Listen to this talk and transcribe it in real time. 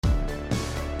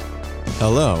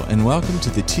Hello, and welcome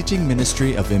to the teaching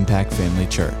ministry of Impact Family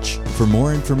Church. For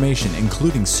more information,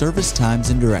 including service times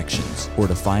and directions, or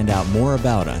to find out more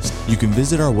about us, you can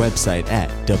visit our website at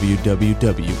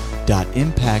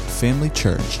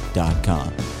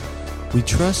www.impactfamilychurch.com. We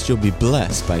trust you'll be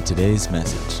blessed by today's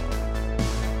message. Go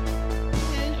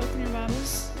ahead and open your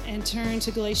Bibles and turn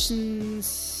to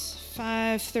Galatians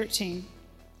 5:13.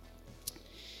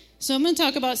 So I'm going to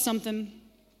talk about something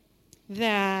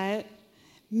that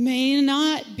may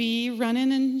not be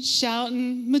running and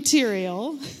shouting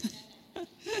material,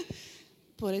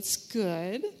 but it's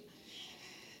good.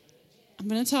 I'm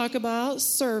going to talk about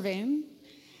serving,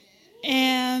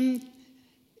 and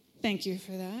thank you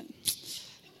for that.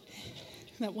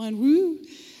 That one, woo.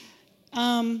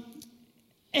 And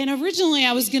originally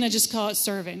I was going to just call it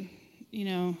serving,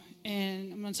 and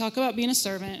I'm going to talk about being a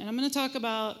servant, and I'm going to talk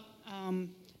about,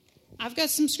 I've got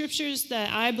some scriptures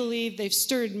that I believe they've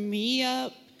stirred me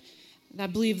up. I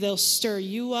believe they'll stir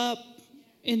you up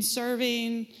in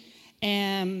serving.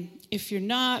 And if you're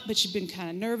not, but you've been kind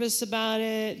of nervous about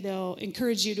it, they'll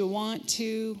encourage you to want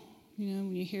to,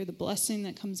 when you hear the blessing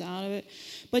that comes out of it.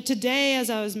 But today, as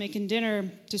I was making dinner,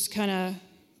 just kind of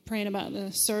praying about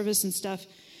the service and stuff,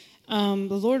 the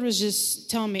Lord was just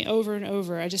telling me over and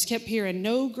over, I just kept hearing,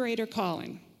 no greater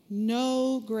calling.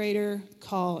 No greater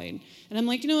calling. And I'm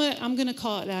like, you know what? I'm going to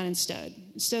call it that instead.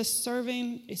 Instead of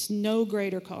serving, it's no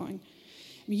greater calling.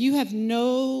 You have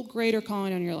no greater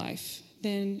calling on your life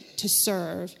than to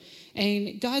serve.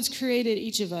 And God's created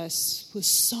each of us with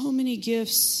so many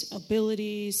gifts,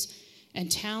 abilities, and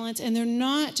talents. And they're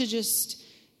not to just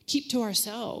keep to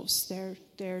ourselves. They're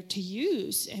to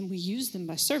use, and we use them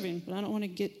by serving. But I don't want to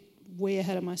get way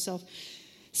ahead of myself.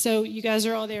 So you guys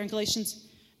are all there in Galatians.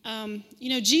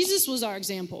 Jesus was our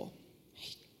example.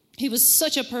 He was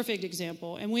such a perfect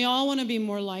example, and we all want to be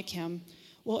more like him.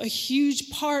 Well, a huge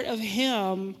part of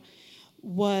him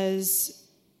was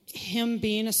him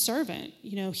being a servant.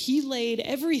 He laid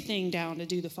everything down to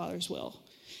do the Father's will.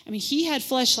 I mean, he had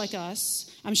flesh like us.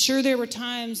 I'm sure there were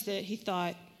times that he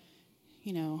thought,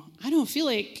 I don't feel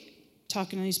like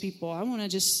talking to these people. I want to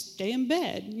just stay in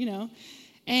bed,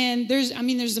 And there's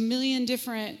a million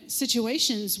different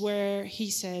situations where he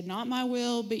said, not my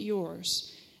will, but yours.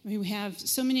 We have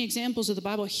so many examples of the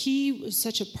Bible. He was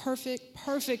such a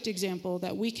perfect example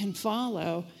that we can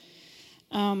follow.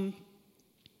 So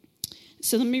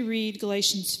let me read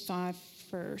Galatians 5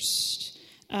 first.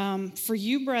 For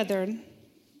you, brethren,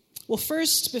 well,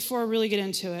 first, before I really get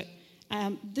into it,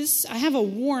 I have a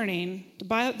warning. The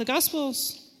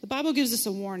Bible gives us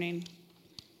a warning,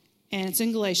 and it's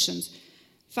in Galatians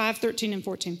 5:13 and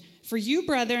 14. For you,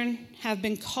 brethren, have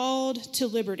been called to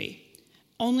liberty.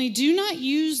 Only do not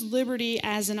use liberty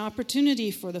as an opportunity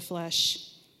for the flesh,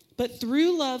 but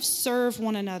through love serve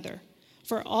one another.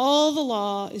 For all the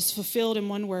law is fulfilled in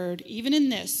one word, even in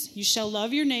this, you shall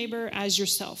love your neighbor as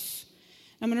yourself.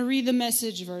 I'm going to read the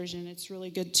Message version. It's really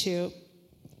good too.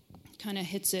 Kind of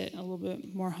hits it a little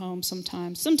bit more home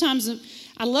sometimes. Sometimes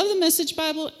I love the Message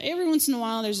Bible. Every once in a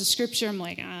while there's a scripture I'm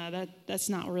like, that's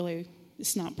not really,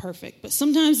 it's not perfect. But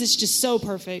sometimes it's just so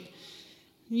perfect.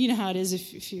 You know how it is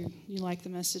if you like the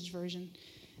Message version.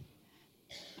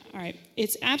 All right.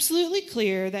 It's absolutely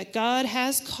clear that God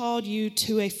has called you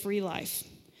to a free life.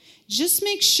 Just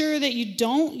make sure that you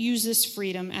don't use this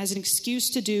freedom as an excuse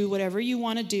to do whatever you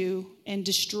want to do and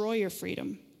destroy your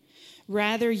freedom.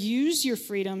 Rather, use your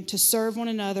freedom to serve one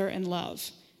another and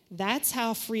love. That's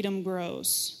how freedom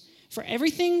grows. For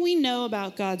everything we know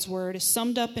about God's word is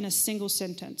summed up in a single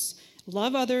sentence.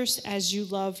 Love others as you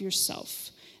love yourself.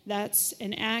 That's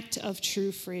an act of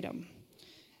true freedom.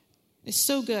 It's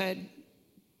so good.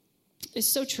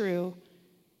 It's so true.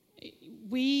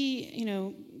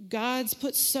 God's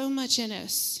put so much in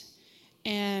us.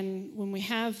 And when we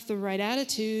have the right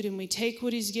attitude and we take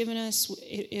what he's given us,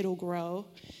 it'll grow.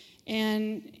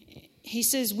 And he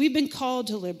says, we've been called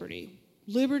to liberty.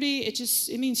 Liberty, it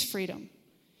means freedom.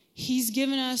 He's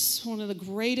given us one of the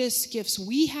greatest gifts.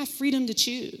 We have freedom to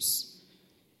choose.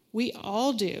 We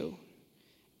all do.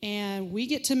 And we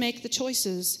get to make the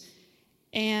choices.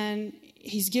 And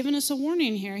he's given us a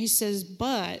warning here. He says,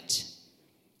 but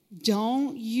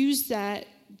don't use that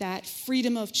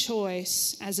freedom of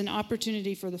choice as an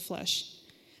opportunity for the flesh.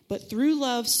 But through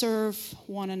love, serve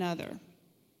one another.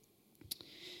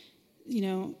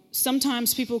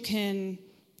 Sometimes people can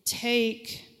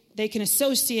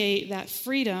associate that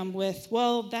freedom with,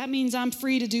 well, that means I'm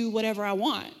free to do whatever I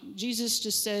want. Jesus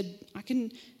just said,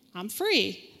 I'm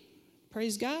free.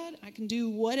 Praise God. I can do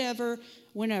whatever,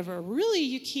 whenever. Really,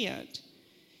 you can't.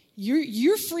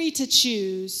 You're free to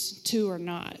choose to or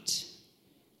not.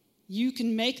 You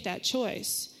can make that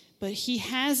choice. But he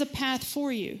has a path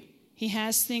for you. He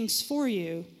has things for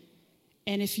you.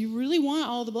 And if you really want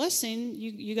all the blessing,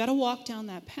 you got to walk down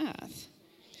that path.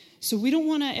 So we don't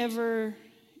want to ever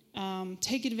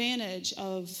take advantage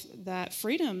of that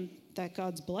freedom that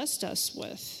God's blessed us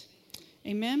with.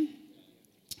 Amen?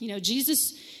 You know,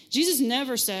 Jesus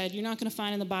never said, you're not going to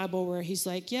find in the Bible where he's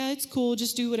like, yeah, it's cool,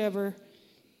 just do whatever.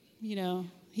 You know,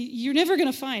 you're never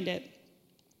going to find it.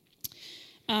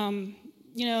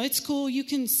 You know, it's cool. You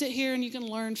can sit here and you can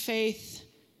learn faith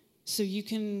so you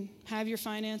can have your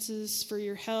finances for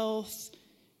your health.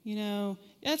 You know,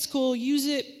 that's cool. Use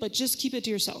it, but just keep it to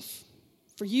yourself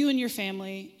for you and your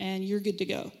family, and you're good to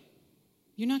go.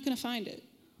 You're not going to find it.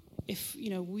 If, you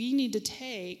know, we need to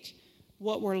take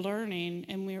what we're learning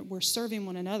and we're serving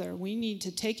one another. We need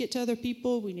to take it to other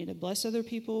people. We need to bless other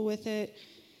people with it.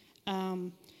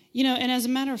 You know, and as a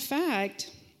matter of fact,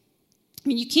 I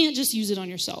mean, you can't just use it on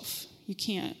yourself. You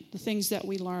can't. The things that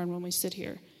we learn when we sit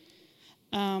here.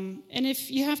 And if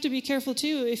you have to be careful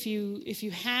too, if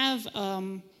you have,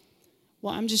 well,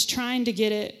 I'm just trying to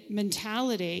get it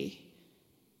mentality.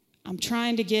 I'm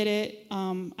trying to get it.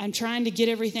 I'm trying to get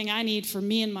everything I need for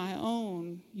me and my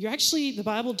own. The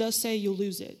Bible does say you'll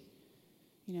lose it.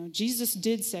 You know, Jesus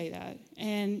did say that.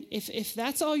 And if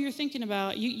that's all you're thinking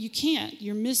about, you can't.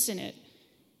 You're missing it.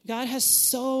 God has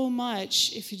so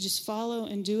much if you just follow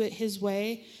and do it his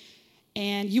way.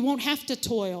 And you won't have to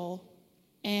toil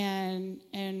and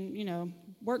you know,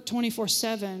 work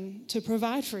 24/7 to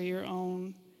provide for your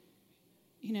own.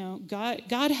 You know,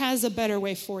 God has a better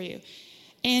way for you.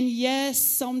 And yes,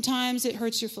 sometimes it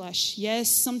hurts your flesh. Yes,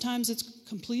 sometimes it's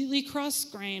completely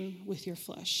cross-grain with your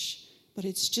flesh. But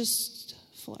it's just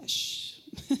flesh.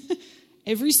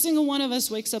 Every single one of us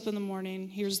wakes up in the morning,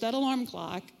 hears that alarm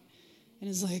clock, and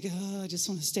is like, oh, I just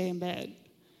want to stay in bed.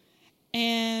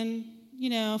 And,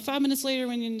 you know, 5 minutes later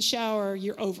when you're in the shower,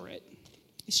 you're over it.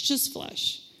 It's just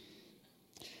flesh.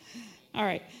 All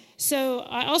right. So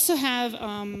I also have,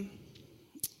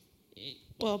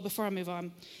 well, before I move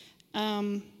on,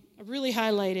 I really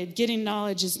highlighted getting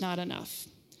knowledge is not enough.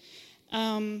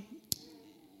 The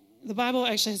Bible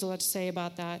actually has a lot to say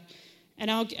about that. And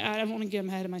I don't want to get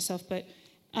ahead of myself, but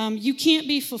you can't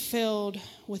be fulfilled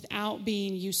without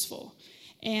being useful.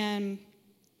 And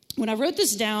when I wrote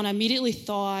this down, I immediately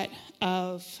thought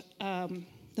of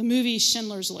the movie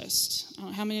Schindler's List. I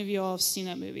don't know how many of you all have seen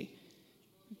that movie.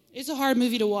 It's a hard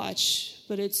movie to watch,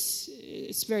 but it's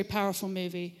a very powerful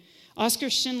movie. Oskar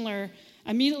Schindler,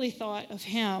 I immediately thought of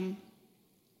him.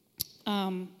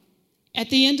 At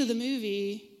the end of the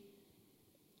movie,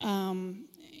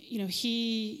 you know,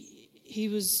 he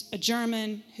was a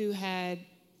German who had,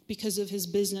 because of his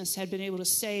business, had been able to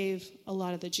save a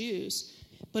lot of the Jews.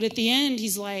 But at the end,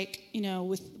 he's like, you know,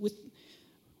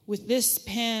 with this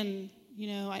pen, you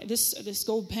know, this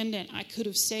gold pendant, I could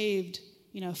have saved,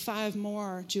 you know, 5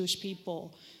 more Jewish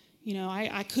people. You know,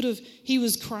 I could have. He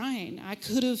was crying. I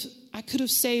could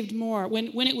have saved more.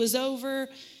 When it was over,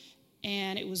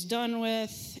 and it was done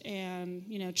with, and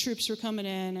you know, troops were coming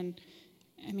in, and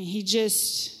I mean, he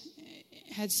just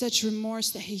had such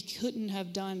remorse that he couldn't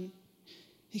have done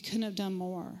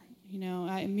more. You know,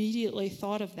 I immediately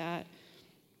thought of that.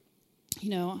 You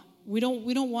know, we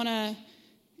don't want to,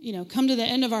 you know, come to the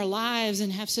end of our lives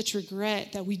and have such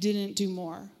regret that we didn't do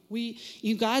more.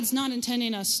 God's not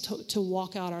intending us to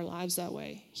walk out our lives that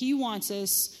way. He wants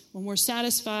us, when we're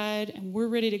satisfied and we're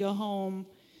ready to go home,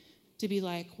 to be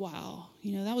like, wow,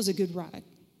 you know, that was a good ride.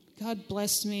 God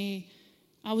blessed me.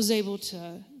 I was able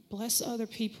to bless other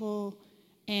people.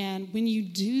 And when you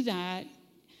do that,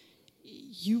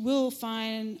 you will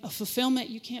find a fulfillment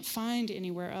you can't find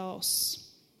anywhere else.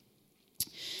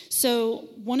 So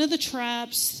one of the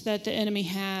traps that the enemy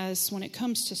has when it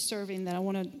comes to serving that I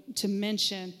wanted to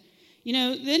mention, you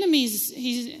know, the enemy's,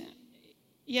 he's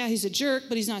a jerk,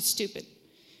 but he's not stupid.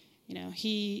 You know,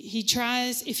 he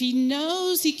tries, if he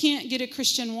knows he can't get a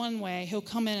Christian one way, he'll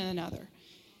come in another.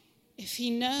 If he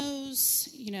knows,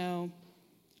 you know,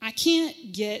 I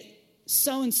can't get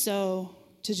so-and-so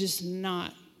to just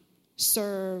not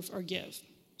serve or give,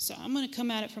 so I'm going to come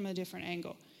at it from a different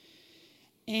angle.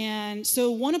 And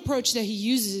so one approach that he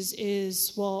uses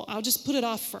is, well, I'll just put it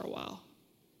off for a while.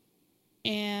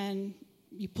 And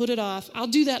you put it off. I'll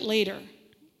do that later.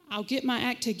 I'll get my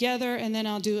act together, and then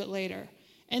I'll do it later.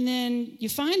 And then you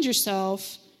find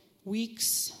yourself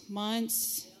weeks,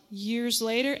 months, years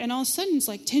later, and all of a sudden it's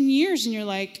like 10 years, and you're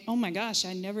like, oh my gosh,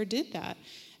 I never did that.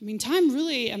 I mean, time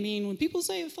really, when people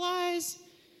say it flies,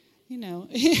 you know,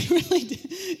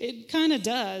 it kind of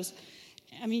does.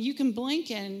 I mean, you can blink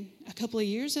and a couple of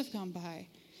years have gone by.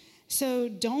 So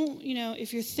don't, you know,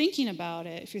 if you're thinking about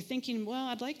it, if you're thinking, well,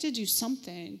 I'd like to do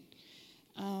something,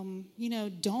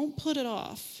 Don't put it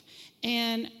off.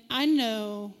 And I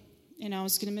know, and I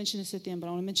was going to mention this at the end, but I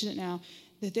want to mention it now,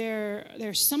 that there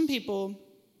are some people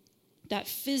that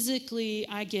physically,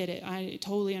 I get it, I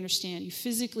totally understand. You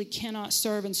physically cannot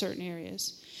serve in certain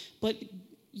areas, but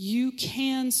you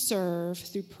can serve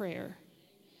through prayer.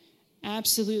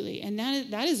 Absolutely. And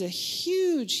that is a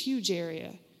huge, huge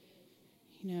area.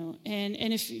 And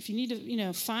if you need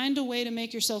to, find a way to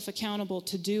make yourself accountable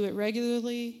to do it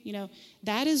regularly,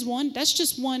 that's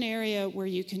just one area where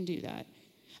you can do that.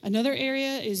 Another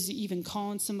area is even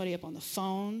calling somebody up on the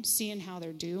phone, seeing how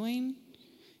they're doing.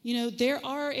 There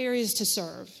are areas to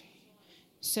serve.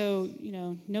 So,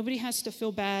 nobody has to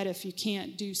feel bad if you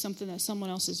can't do something that someone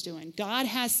else is doing. God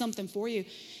has something for you.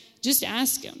 Just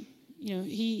ask him.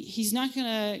 He's not going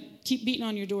to keep beating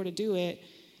on your door to do it.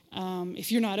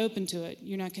 If you're not open to it,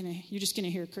 you're just going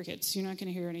to hear crickets. You're not going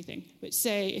to hear anything. But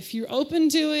say, if you're open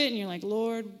to it and you're like,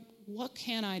 Lord, what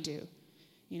can I do?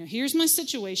 Here's my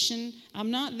situation.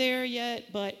 I'm not there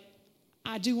yet, but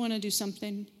I do want to do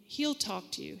something. He'll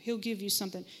talk to you. He'll give you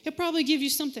something. He'll probably give you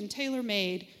something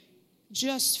tailor-made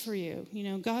just for you.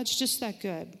 God's just that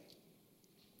good.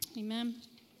 Amen?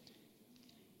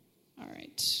 All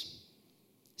right.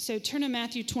 So turn to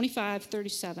Matthew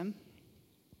 25:37.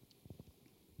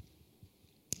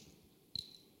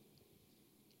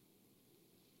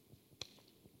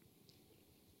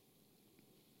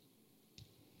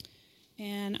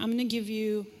 And I'm going to give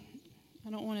you, I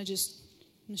don't want to just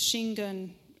machine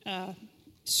gun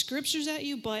scriptures at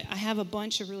you, but I have a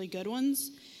bunch of really good ones.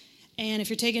 And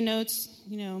if you're taking notes,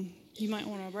 you might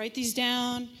want to write these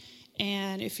down.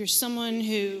 And if you're someone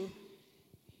who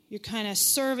you're kind of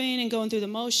serving and going through the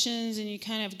motions and you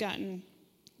kind of gotten,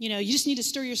 you just need to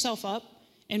stir yourself up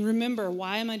and remember,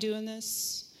 why am I doing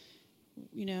this?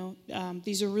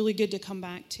 These are really good to come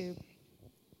back to.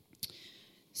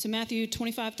 So Matthew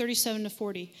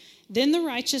 25:37-40. Then the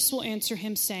righteous will answer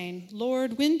him, saying,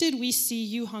 Lord, when did we see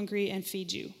you hungry and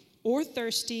feed you, or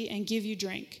thirsty and give you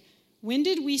drink? When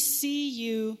did we see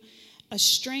you a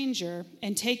stranger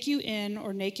and take you in,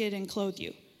 or naked and clothe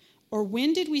you? Or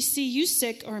when did we see you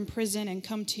sick or in prison and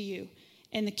come to you?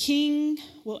 And the king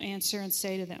will answer and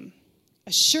say to them,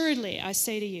 Assuredly, I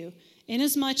say to you,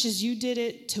 inasmuch as you did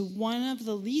it to one of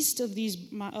the least of these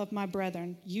of my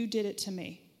brethren, you did it to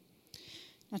me.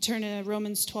 Now turn to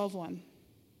Romans 12:1.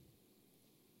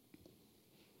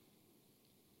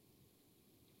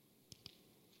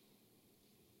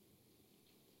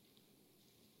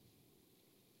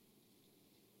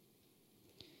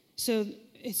 So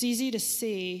it's easy to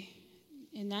see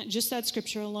in that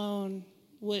scripture alone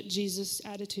what Jesus'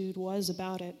 attitude was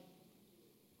about it.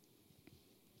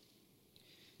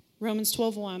 Romans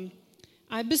 12:1.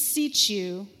 I beseech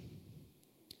you,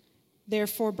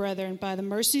 therefore, brethren, by the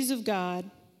mercies of God.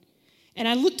 And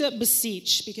I looked up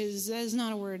beseech because that is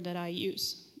not a word that I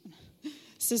use.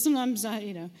 So sometimes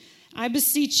I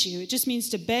beseech you. It just means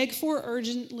to beg for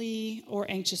urgently or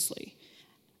anxiously.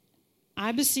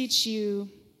 I beseech you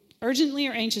urgently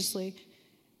or anxiously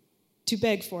to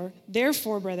beg for.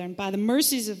 Therefore, brethren, by the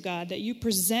mercies of God, that you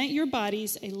present your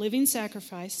bodies a living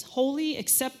sacrifice, holy,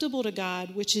 acceptable to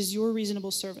God, which is your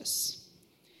reasonable service.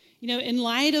 In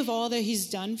light of all that he's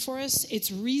done for us,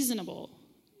 it's reasonable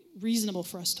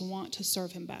for us to want to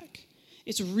serve him back.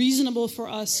 It's reasonable for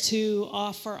us to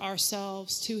offer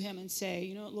ourselves to him and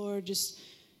say, Lord, just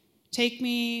take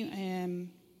me and,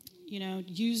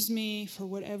 use me for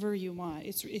whatever you want.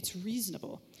 It's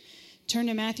reasonable. Turn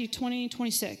to Matthew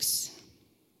 20:26.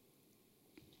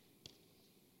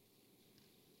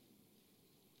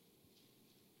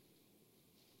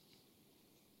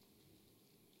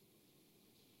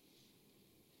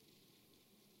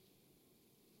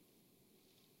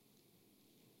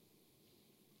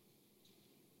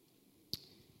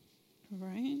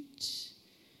 Right.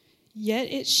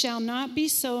 Yet it shall not be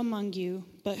so among you,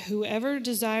 but whoever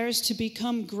desires to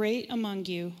become great among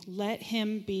you, let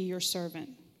him be your servant.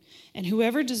 And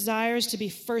whoever desires to be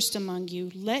first among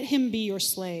you, let him be your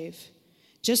slave.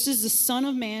 Just as the Son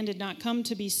of Man did not come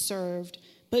to be served,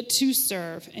 but to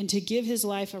serve, and to give his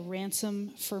life a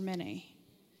ransom for many.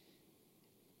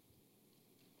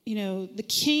 The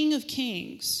King of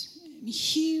Kings,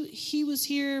 he was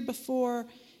here before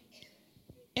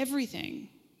everything.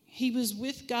 He was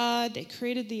with God. They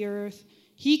created the earth.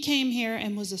 He came here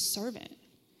and was a servant.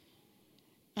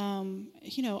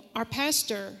 Our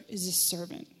pastor is a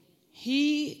servant.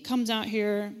 He comes out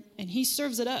here and he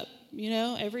serves it up,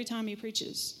 every time he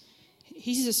preaches.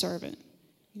 He's a servant.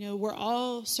 We're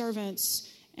all servants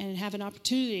and have an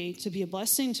opportunity to be a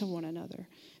blessing to one another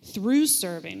through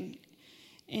serving.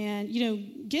 And,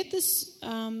 get this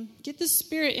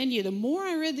spirit in you. The more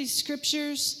I read these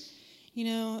scriptures,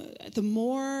 the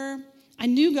more I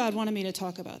knew God wanted me to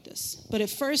talk about this. But at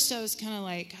first I was kind of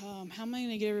like, how am I going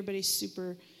to get everybody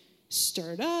super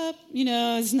stirred up?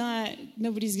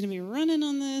 Nobody's going to be running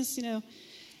on this,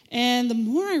 And the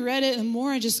more I read it, the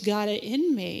more I just got it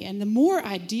in me. And the more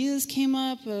ideas came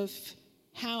up of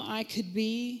how I could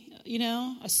be,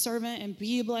 a servant and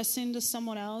be a blessing to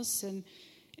someone else. And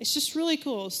it's just really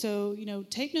cool. So,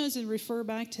 take notes and refer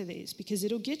back to these because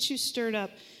it'll get you stirred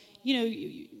up.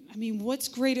 What's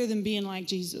greater than being like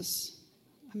Jesus?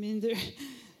 do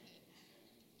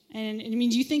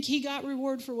you think he got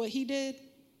reward for what he did?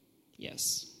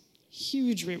 Yes.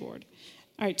 Huge reward.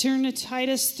 All right, turn to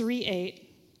Titus 3:8.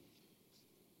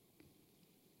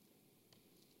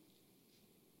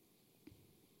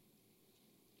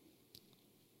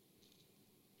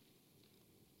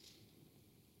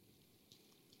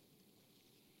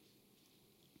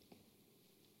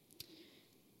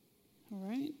 All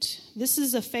right. This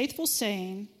is a faithful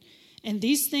saying, and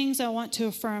these things I want to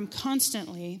affirm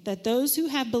constantly, that those who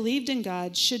have believed in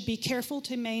God should be careful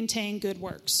to maintain good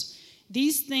works.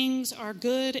 These things are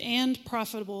good and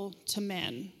profitable to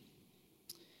men.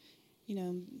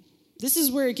 This is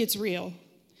where it gets real.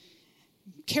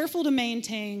 Careful to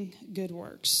maintain good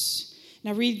works.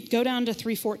 Now go down to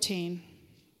 3:14.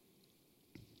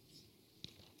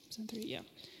 Is that 3? Yeah.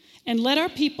 And let our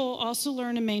people also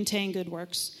learn to maintain good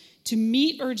works, to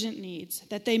meet urgent needs,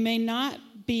 that they may not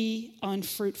be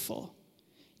unfruitful.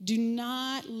 Do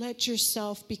not let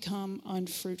yourself become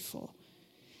unfruitful.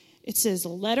 It says,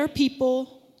 let our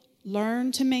people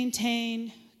learn to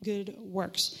maintain good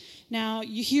works. Now,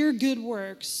 you hear good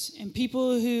works, and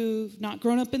people who've not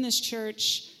grown up in this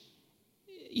church,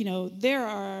 there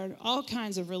are all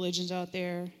kinds of religions out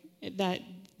there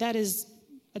that is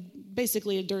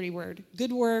basically a dirty word.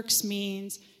 Good works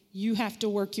means you have to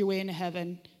work your way into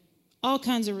heaven. All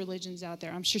kinds of religions out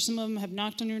there. I'm sure some of them have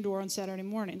knocked on your door on Saturday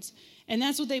mornings. And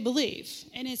that's what they believe.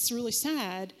 And it's really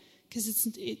sad because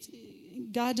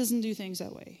God doesn't do things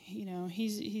that way.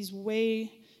 He's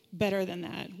way better than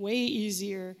that, way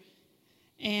easier.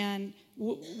 And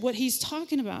what he's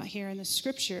talking about here in the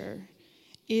scripture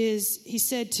is he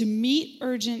said to meet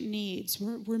urgent needs.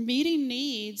 We're meeting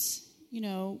needs.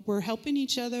 We're helping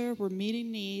each other. We're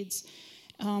meeting needs.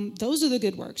 Those are the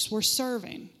good works. We're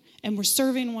serving. And we're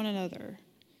serving one another.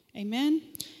 Amen?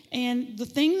 And the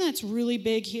thing that's really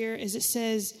big here is it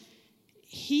says,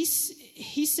 he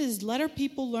says, let our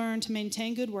people learn to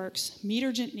maintain good works, meet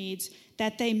urgent needs,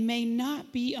 that they may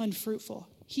not be unfruitful.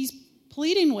 He's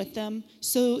pleading with them,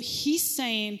 so he's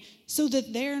saying, so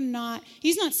that they're not,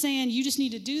 he's not saying you just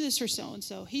need to do this for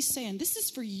so-and-so. He's saying, this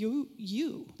is for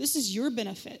you. This is your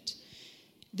benefit.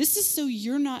 This is so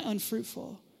you're not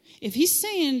unfruitful. If he's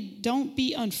saying don't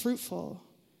be unfruitful,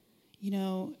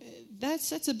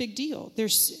 that's a big deal.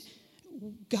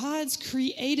 God's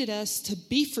created us to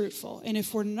be fruitful. And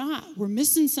if we're not, we're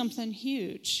missing something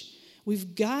huge.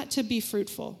 We've got to be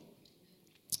fruitful.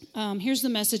 Here's the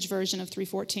Message version of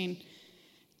 3:14.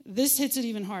 This hits it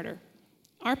even harder.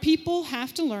 Our people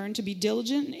have to learn to be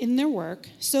diligent in their work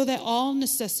so that all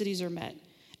necessities are met,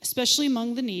 especially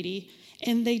among the needy,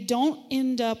 and they don't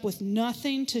end up with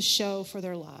nothing to show for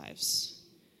their lives.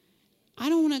 I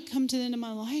don't want to come to the end of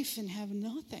my life and have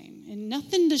nothing and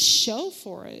nothing to show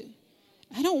for it.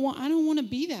 I don't want to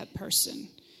be that person.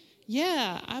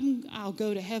 Yeah, I'll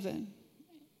go to heaven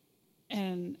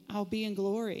and I'll be in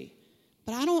glory.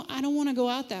 But I don't want to go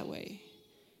out that way.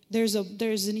 There's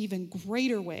an even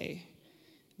greater way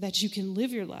that you can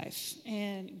live your life.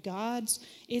 And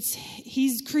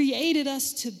he's created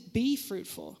us to be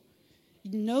fruitful.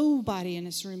 Nobody in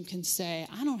this room can say,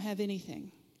 I don't have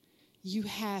anything. You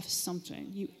have something.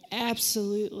 You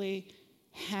absolutely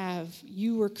have.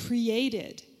 You were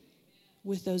created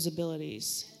with those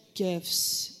abilities,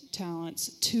 gifts, talents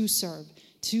to serve,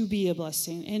 to be a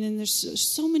blessing. And then there's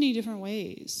so many different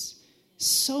ways.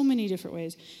 So many different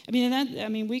ways.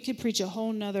 We could preach a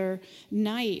whole nother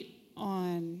night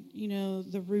on,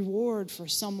 the reward for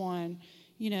someone,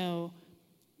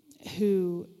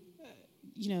 who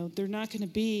they're not going to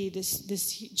be this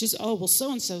just,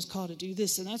 so-and-so's called to do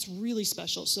this, and that's really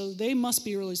special. So they must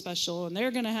be really special, and they're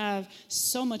going to have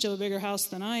so much of a bigger house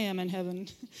than I am in heaven.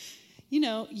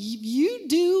 You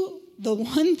do the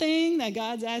one thing that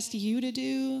God's asked you to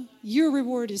do, your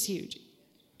reward is huge.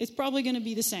 It's probably going to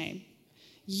be the same.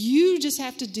 You just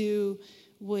have to do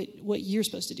what you're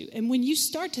supposed to do. And when you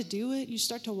start to do it, you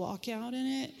start to walk out in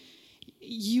it,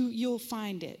 you'll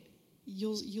find it.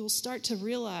 You'll start to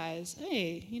realize,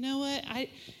 hey, you know what?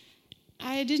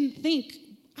 I didn't think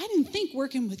I didn't think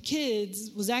working with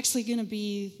kids was actually going to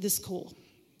be this cool.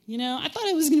 I thought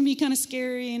it was going to be kind of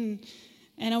scary, and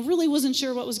I really wasn't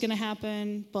sure what was going to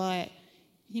happen. But,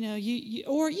 you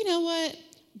know what?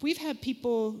 We've had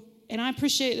people, and I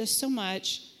appreciate this so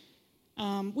much.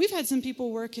 We've had some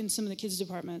people work in some of the kids'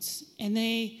 departments, and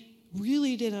they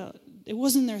really it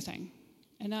wasn't their thing.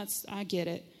 And I get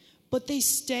it. But they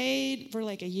stayed for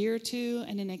like a year or two,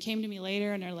 and then they came to me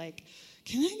later, and they're like,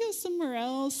 can I go somewhere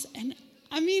else? And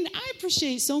I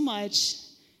appreciate so much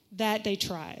that they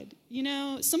tried.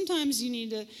 Sometimes you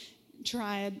need to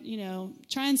try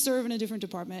and serve in a different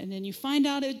department, and then you find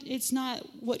out it's not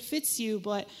what fits you.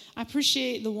 But I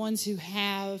appreciate the ones who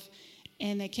have,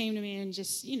 and they came to me and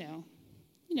just,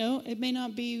 it may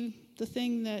not be the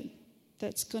thing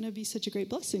that's going to be such a great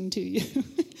blessing to you,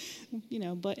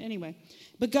 but anyway.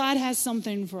 But God has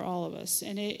something for all of us,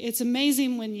 and it's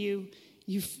amazing when you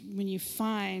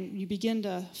begin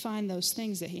to find those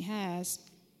things that He has.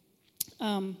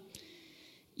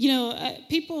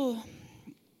 People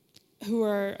who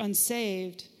are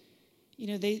unsaved,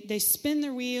 they spin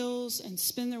their wheels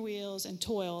and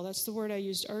toil. That's the word I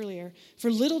used earlier,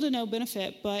 for little to no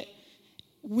benefit. But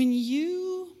when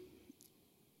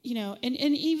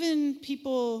and even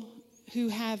people who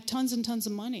have tons and tons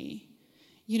of money,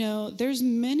 there's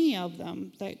many of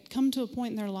them that come to a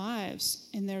point in their lives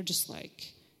and they're just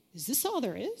like, is this all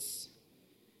there is?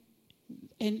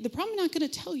 And they're probably not going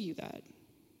to tell you that.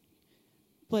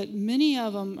 But many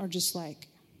of them are just like,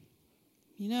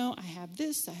 I have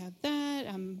this, I have that,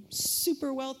 I'm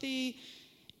super wealthy,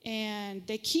 and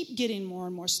they keep getting more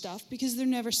and more stuff because they're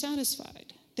never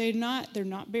satisfied. They're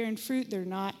not bearing fruit,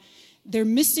 they're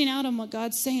missing out on what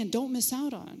God's saying, don't miss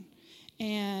out on.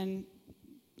 And,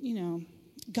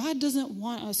 God doesn't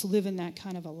want us living that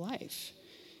kind of a life.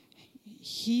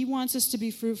 He wants us to be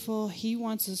fruitful. He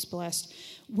wants us blessed.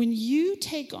 When you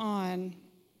take on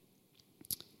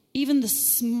even the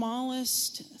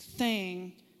smallest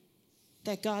thing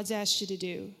that God's asked you to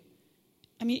do,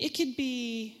 it could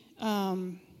be,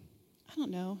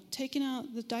 taking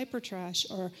out the diaper trash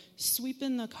or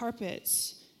sweeping the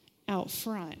carpets out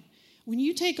front. When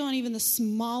you take on even the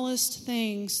smallest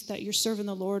things that you're serving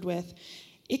the Lord with,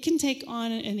 it can take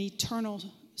on an eternal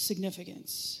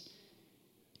significance.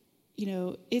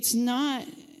 It's never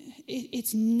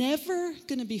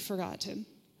going to be forgotten.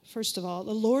 First of all,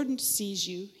 the Lord sees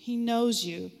you. He knows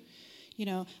you.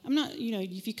 I'm not,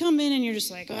 if you come in and you're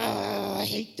just like, oh, I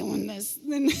hate doing this,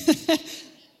 then you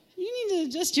need to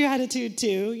adjust your attitude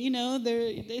too.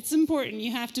 It's important.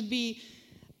 You have to be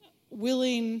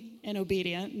willing and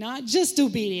obedient, not just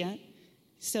obedient.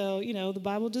 So, the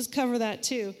Bible does cover that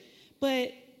too.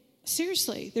 But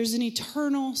seriously, there's an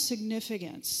eternal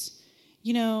significance.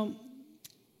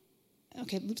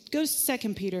 Okay, let's go to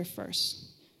 2 Peter first.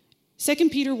 2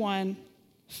 Peter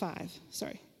 1:5.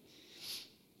 Sorry.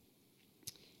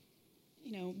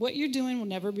 What you're doing will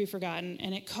never be forgotten,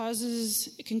 and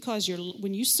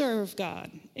when you serve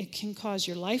God, it can cause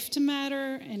your life to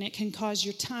matter, and it can cause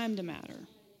your time to matter.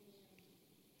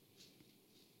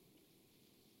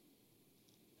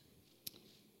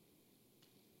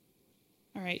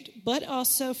 All right, but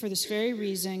also for this very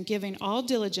reason, giving all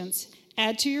diligence,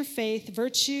 add to your faith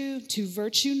virtue, to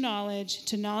virtue knowledge,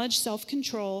 to knowledge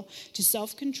self-control, to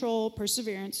self-control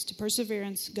perseverance, to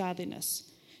perseverance godliness,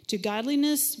 to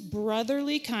godliness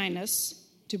brotherly kindness,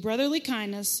 to brotherly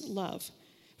kindness love.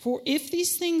 For if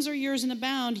these things are yours and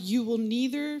abound, you will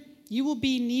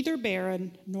be neither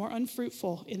barren nor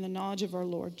unfruitful in the knowledge of our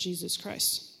Lord Jesus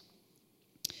Christ.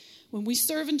 When we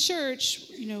serve in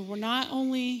church, we're not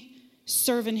only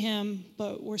serving Him,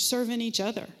 but we're serving each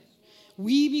other.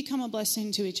 We become a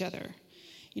blessing to each other.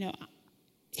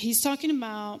 He's talking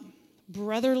about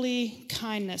brotherly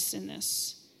kindness in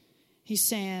this. He's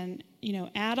saying,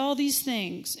 add all these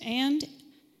things and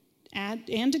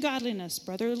to godliness,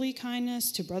 brotherly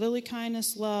kindness, to brotherly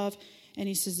kindness, love. And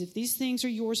he says, if these things are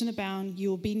yours and abound, you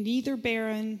will be neither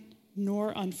barren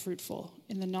nor unfruitful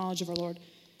in the knowledge of our Lord.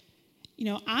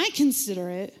 I consider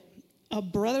it a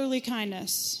brotherly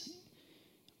kindness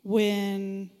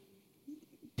when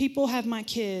people have my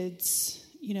kids,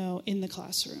 in the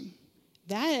classroom.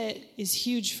 That is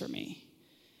huge for me.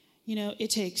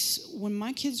 It takes, when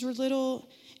my kids were little,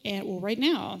 and right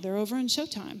now, they're over in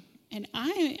Showtime. And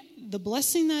the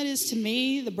blessing that is to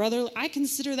me, I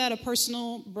consider that a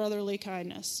personal brotherly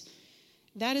kindness.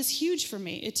 That is huge for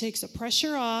me. It takes the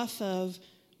pressure off of,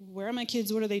 where are my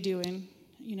kids? What are they doing?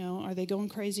 Are they going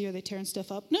crazy? Are they tearing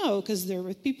stuff up? No, because they're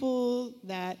with people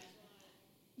that,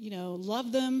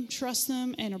 love them, trust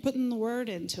them, and are putting the word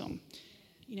into them.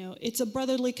 It's a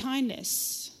brotherly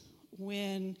kindness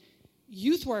when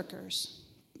youth workers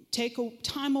take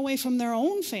time away from their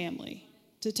own family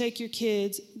to take your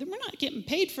kids. We're not getting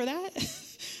paid for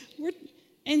that.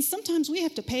 And sometimes we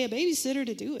have to pay a babysitter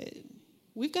to do it.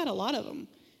 We've got a lot of them.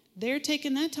 They're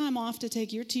taking that time off to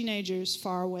take your teenagers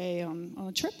far away on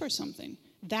a trip or something.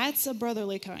 That's a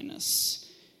brotherly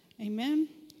kindness. Amen?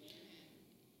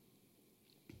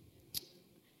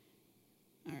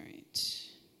 All right.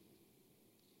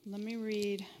 Let me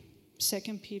read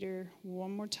 2 Peter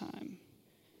one more time.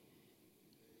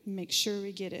 Make sure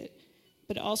we get it.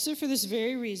 But also for this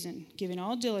very reason, giving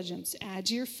all diligence, add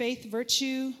to your faith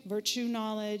virtue, virtue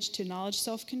knowledge, to knowledge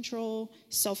self-control,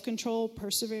 self-control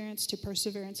perseverance, to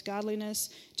perseverance godliness,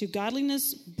 to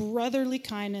godliness brotherly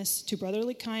kindness, to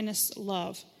brotherly kindness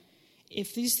love.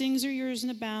 If these things are yours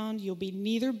and abound, you'll be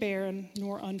neither barren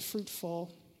nor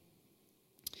unfruitful.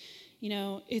 You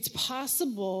know, it's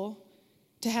possible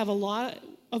to have a lot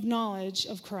of knowledge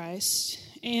of Christ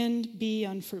and be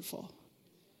unfruitful.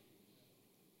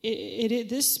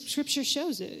 This scripture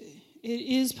shows it. It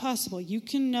is possible. You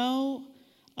can know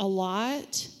a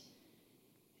lot.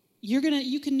 You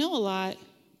can know a lot,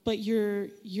 but you're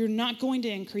not going to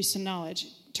increase in knowledge.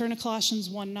 Turn to Colossians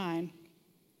 1:9.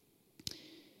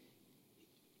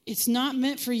 It's not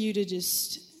meant for you to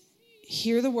just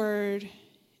hear the word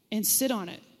and sit on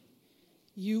it.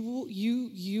 You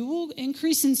will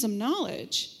increase in some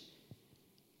knowledge,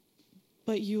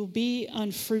 but you'll be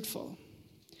unfruitful.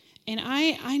 And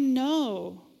I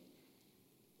know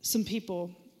some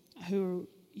people who,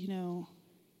 you know,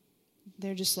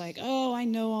 they're just like, oh, I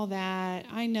know all that.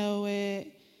 I know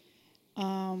it.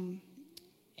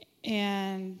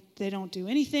 And they don't do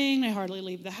anything. They hardly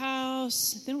leave the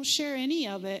house. They don't share any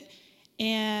of it.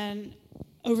 And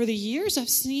over the years, I've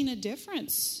seen a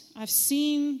difference. I've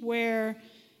seen where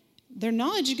their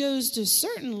knowledge goes to a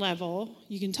certain level.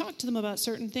 You can talk to them about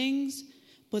certain things,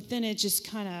 but then it just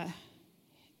kind of,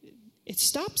 it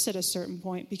stops at a certain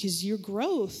point because your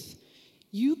growth,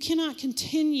 you cannot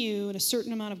continue in a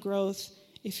certain amount of growth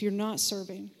if you're not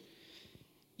serving.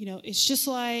 You know, it's just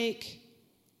like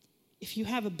if you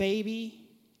have a baby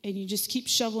and you just keep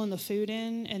shoveling the food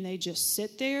in and they just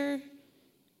sit there,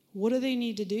 what do they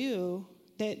need to do?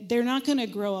 That they're not going to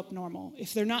grow up normal.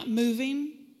 If they're not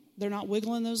moving, they're not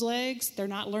wiggling those legs, they're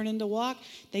not learning to walk,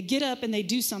 they get up and they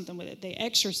do something with it. They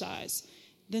exercise.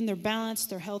 Then they're balanced,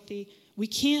 they're healthy. We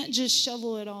can't just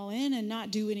shovel it all in and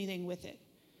not do anything with it.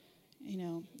 You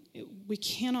know, we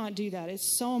cannot do that. It's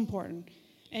so important.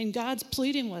 And God's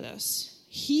pleading with us.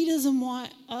 He doesn't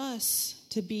want us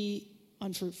to be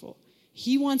unfruitful.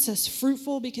 He wants us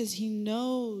fruitful because he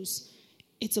knows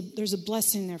there's a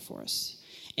blessing there for us.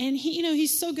 And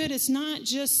he's so good. It's not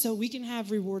just so we can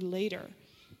have reward later.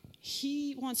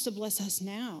 He wants to bless us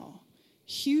now.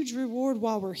 Huge reward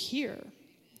while we're here.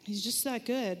 He's just that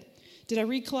good. Did I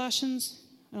read Colossians?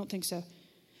 I don't think so.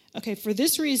 Okay, for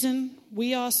this reason,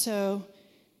 we also,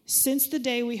 since the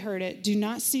day we heard it, do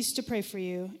not cease to pray for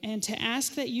you and to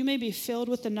ask that you may be filled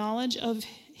with the knowledge of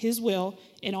his will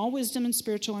in all wisdom and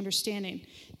spiritual understanding,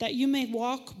 that you may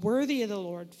walk worthy of the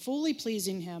Lord, fully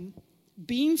pleasing him,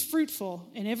 being fruitful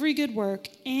in every good work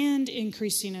and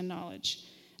increasing in knowledge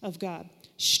of God,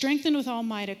 strengthened with all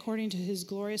might according to his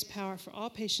glorious power for all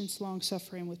patience, long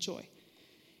suffering with joy.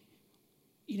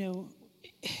 You know,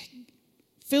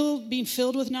 being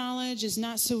filled with knowledge is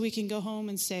not so we can go home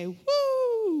and say,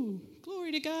 woo,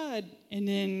 glory to God, and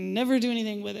then never do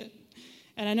anything with it.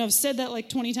 And I know I've said that like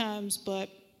 20 times, but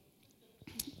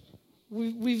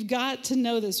we've got to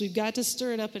know this. We've got to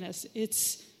stir it up in us.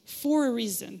 It's for a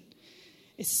reason.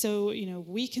 It's so,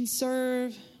 we can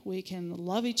serve, we can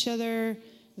love each other.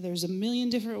 There's a million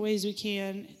different ways we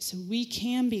can, so we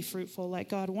can be fruitful like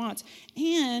God wants.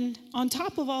 And on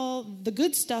top of all the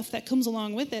good stuff that comes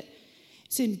along with it,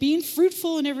 it's in being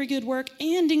fruitful in every good work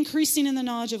and increasing in the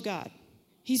knowledge of God.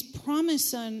 He's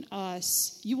promising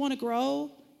us, you want to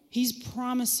grow? He's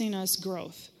promising us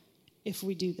growth if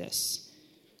we do this.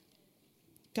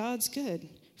 God's good.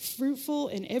 Fruitful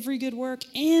in every good work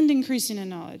and increasing in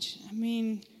knowledge. I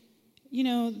mean,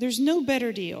 there's no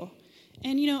better deal.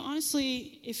 And,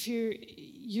 honestly, if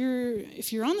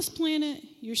you're on this planet,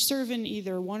 you're serving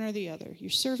either one or the other. You're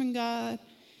serving God.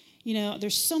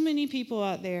 There's so many people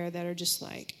out there that are just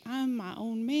like, I'm my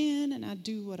own man and I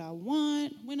do what I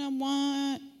want when I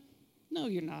want. No,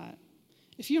 you're not.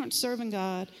 If you aren't serving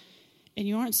God and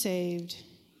you aren't saved,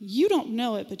 you don't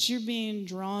know it, but you're being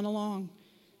drawn along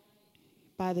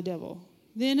by the devil.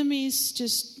 The enemy's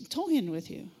just toying with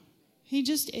you. He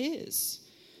just is.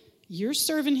 You're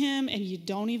serving him and you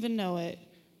don't even know it.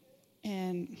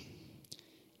 And,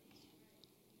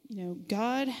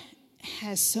 God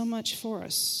has so much for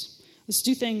us. Let's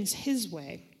do things his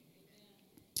way.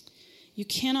 You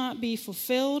cannot be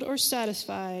fulfilled or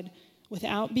satisfied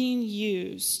without being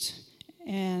used.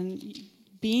 And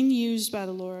being used by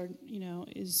the Lord,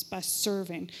 is by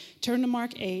serving. Turn to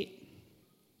Mark 8.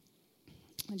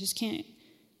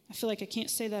 I feel like I can't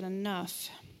say that enough.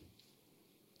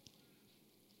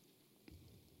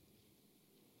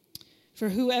 For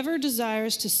whoever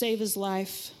desires to save his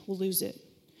life will lose it.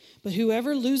 But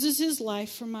whoever loses his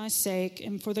life for my sake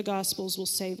and for the gospel's will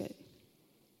save it.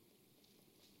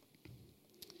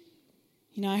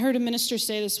 I heard a minister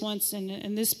say this once,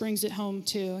 and this brings it home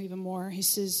too, even more. He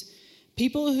says,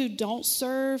 people who don't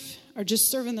serve are just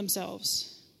serving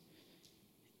themselves.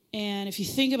 And if you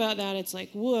think about that, it's like,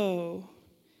 whoa,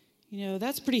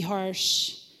 that's pretty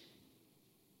harsh.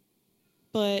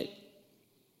 But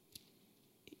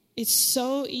it's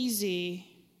so easy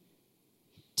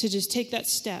to just take that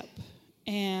step.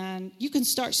 And you can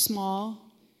start small.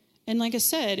 And like I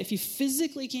said, if you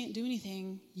physically can't do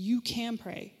anything, you can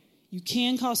pray. You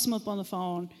can call someone up on the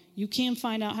phone. You can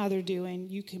find out how they're doing.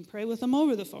 You can pray with them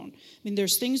over the phone.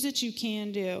 There's things that you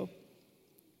can do.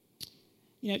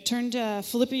 Turn to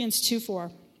Philippians 2:4. I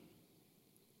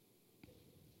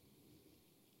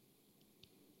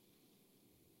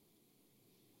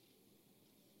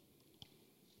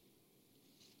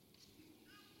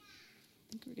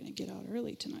think we're going to get out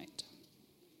early tonight.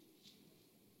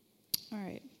 All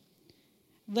right.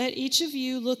 Let each of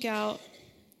you look out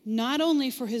not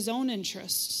only for his own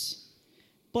interests,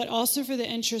 but also for the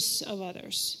interests of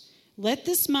others. Let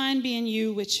this mind be in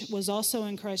you, which was also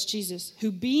in Christ Jesus,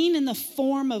 who being in the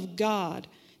form of God,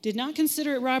 did not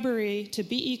consider it robbery to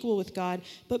be equal with God,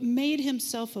 but made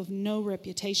himself of no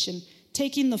reputation,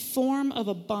 taking the form of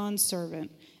a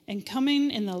bondservant, and coming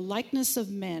in the likeness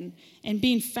of men, and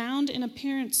being found in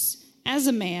appearance as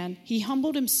a man, he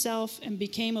humbled himself and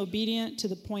became obedient to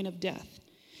the point of death,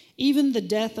 even the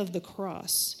death of the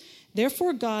cross.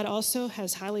 Therefore God also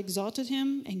has highly exalted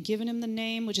him and given him the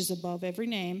name which is above every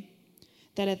name,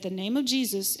 that at the name of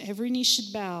Jesus every knee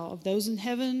should bow, of those in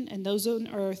heaven and those on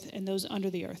earth and those under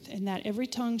the earth, and that every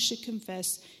tongue should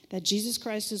confess that Jesus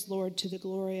Christ is Lord, to the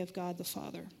glory of God the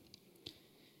Father.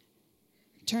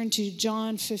 Turn to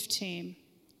John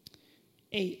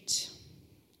 15:8.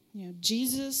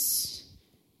 Jesus,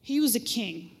 he was a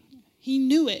king. He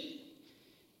knew it.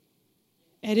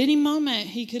 At any moment,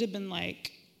 he could have been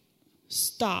like,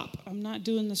 stop, I'm not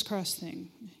doing this cross thing.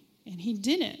 And he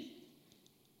didn't.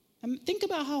 Think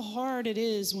about how hard it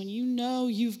is when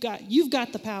you've got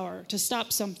the power to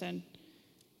stop something.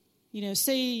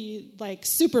 Say like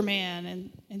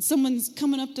Superman and someone's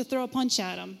coming up to throw a punch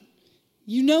at him.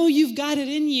 You've got it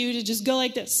in you to just go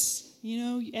like this,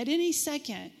 at any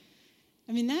second.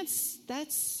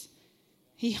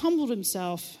 He humbled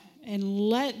himself and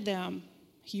let them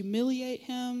humiliate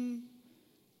him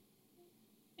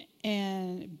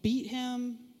and beat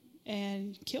him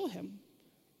and kill him.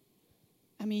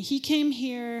 He came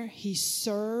here, he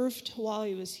served while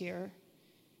he was here.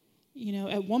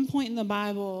 At one point in the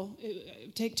Bible, it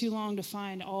would take too long to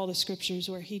find all the scriptures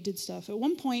where he did stuff. At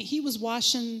one point, he was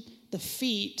washing the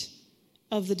feet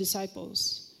of the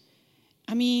disciples.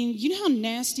 You know how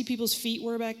nasty people's feet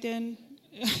were back then?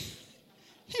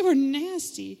 They were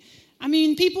nasty.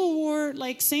 People wore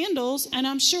like sandals, and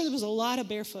I'm sure there was a lot of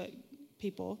barefoot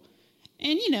people.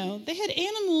 And, they had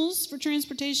animals for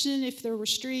transportation if there were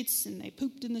streets, and they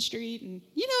pooped in the street. And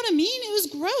you know what I mean? It was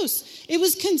gross. It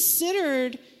was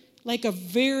considered like a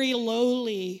very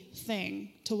lowly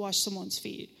thing to wash someone's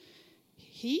feet.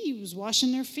 He was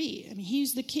washing their feet.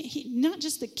 He's the king. Not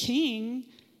just the king.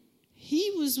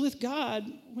 He was with God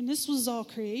when this was all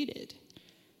created.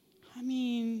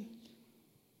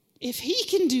 If he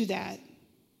can do that,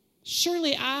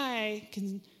 surely I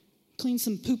can clean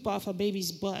some poop off a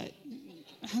baby's butt.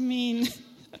 Come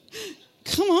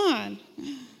on.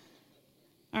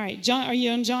 All right, John, are you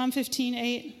on John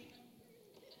 15:8?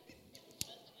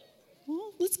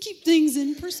 Well, let's keep things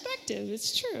in perspective.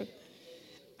 It's true.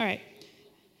 All right.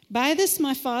 By this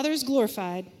my Father is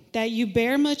glorified, that you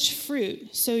bear much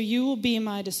fruit, so you will be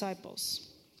my disciples.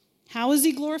 How is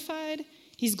he glorified?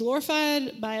 He's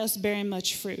glorified by us bearing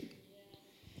much fruit.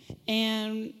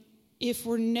 And if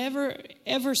we're never,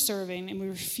 ever serving and we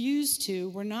refuse to,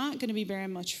 we're not going to be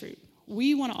bearing much fruit.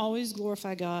 We want to always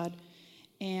glorify God,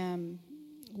 and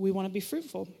we want to be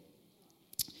fruitful.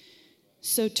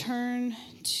 So turn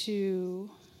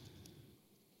to...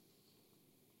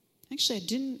 Actually,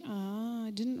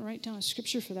 I didn't write down a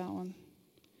scripture for that one.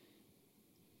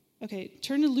 Okay,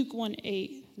 turn to Luke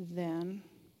 1:8 then.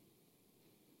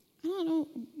 I don't know.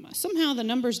 Somehow the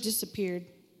numbers disappeared.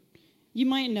 You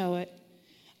might know it.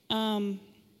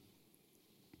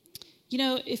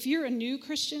 If you're a new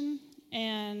Christian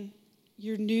and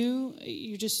you're new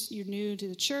to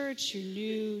the church, you're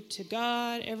new to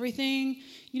God, everything,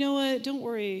 you know what? Don't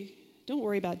worry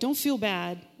about it. Don't feel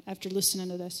bad after listening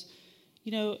to this.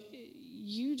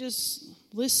 You just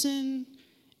listen,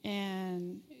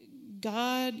 and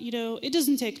God, it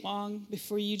doesn't take long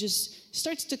before you just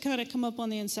starts to kind of come up on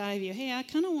the inside of you. Hey, I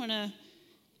kind of want to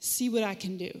see what I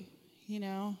can do,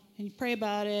 and you pray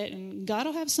about it, and God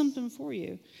will have something for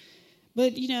you.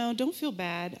 But, don't feel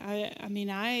bad.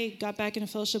 I got back into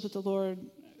fellowship with the Lord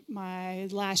my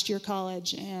last year of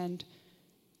college, and,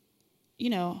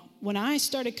 when I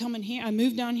started coming here, I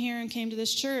moved down here and came to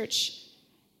this church,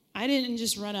 I didn't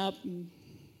just run up and,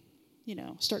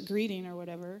 start greeting or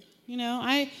whatever.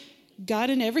 I got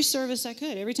in every service I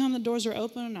could. Every time the doors were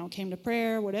open, I came to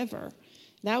prayer, whatever.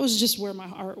 That was just where my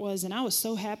heart was, and I was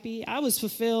so happy. I was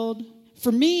fulfilled.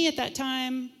 For me at that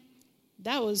time,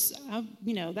 that was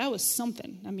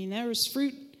something. There was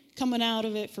fruit coming out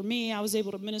of it for me. I was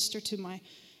able to minister to my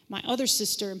other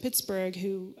sister in Pittsburgh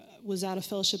who was out of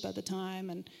fellowship at the time.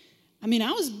 And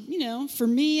I was, for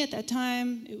me at that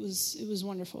time, it was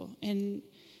wonderful. And,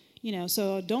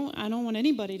 so I don't want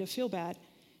anybody to feel bad.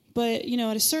 But,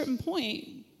 at a certain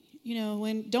point,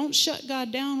 don't shut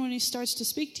God down when he starts to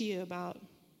speak to you about,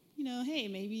 hey,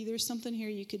 maybe there's something here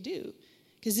you could do.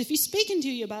 Because if he's speaking to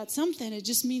you about something, it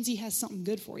just means he has something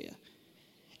good for you.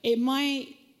 It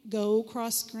might go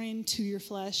cross-grain to your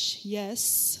flesh,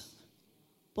 yes,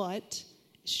 but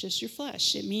it's just your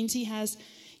flesh. It means he has,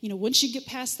 once you get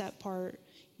past that part,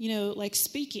 like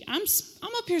speaking. I'm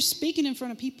up here speaking in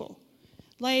front of people.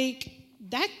 Like,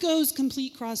 that goes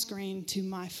complete cross-grain to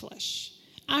my flesh.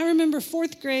 I remember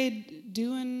 4th grade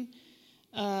doing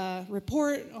a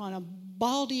report on a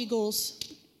bald eagles,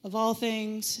 of all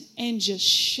things, and just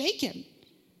shaking,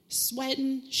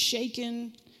 sweating,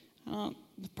 shaking.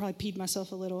 Probably peed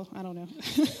myself a little. I don't know.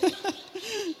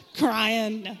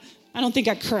 Crying. No, I don't think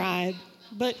I cried,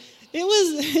 but it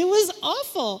was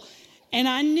awful. And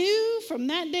I knew from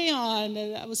that day on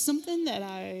that was something that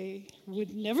I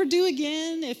would never do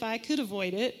again if I could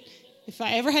avoid it. If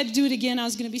I ever had to do it again, I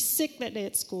was going to be sick that day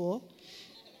at school.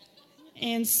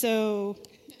 And so,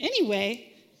 anyway,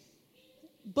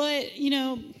 but,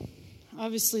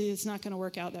 obviously it's not going to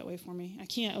work out that way for me. I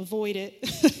can't avoid it.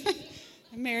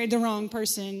 I married the wrong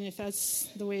person if that's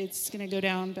the way it's going to go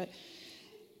down. But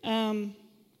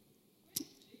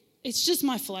it's just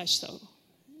my flesh, though,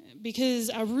 because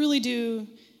I really do,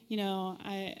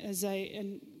 as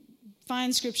I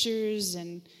find scriptures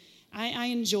and I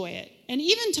enjoy it. And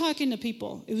even talking to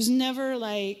people, it was never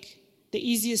like the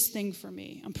easiest thing for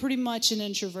me. I'm pretty much an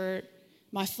introvert.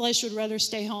 My flesh would rather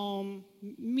stay home,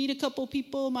 meet a couple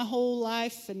people my whole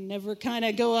life, and never kind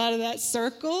of go out of that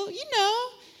circle.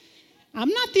 I'm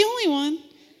not the only one.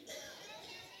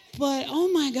 But, oh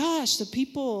my gosh, the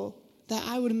people that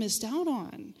I would have missed out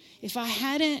on. If I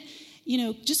hadn't,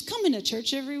 just coming to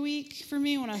church every week for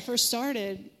me when I first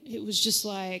started, it was just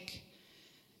like,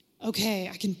 okay,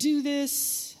 I can do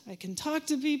this. I can talk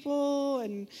to people.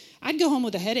 And I'd go home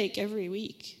with a headache every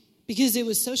week because it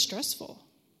was so stressful.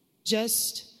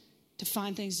 Just to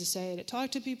find things to say, to talk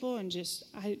to people, and just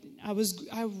I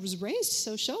was raised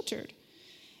so sheltered.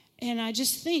 And I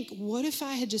just think, what if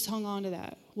I had just hung on to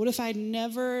that? What if I'd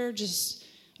never just,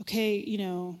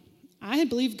 I had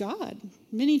believed God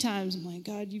many times. I'm like,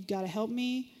 God, you've got to help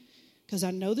me because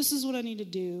I know this is what I need to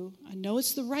do. I know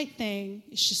it's the right thing.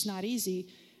 It's just not easy.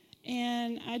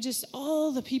 And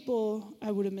all the people I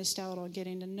would have missed out on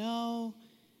getting to know,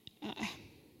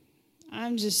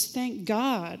 I'm just, thank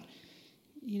God,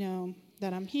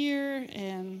 that I'm here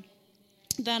and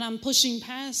that I'm pushing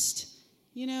past,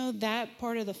 that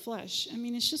part of the flesh.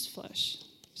 It's just flesh.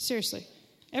 Seriously.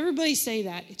 Everybody say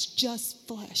that. It's just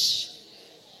flesh.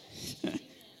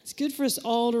 It's good for us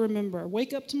all to remember.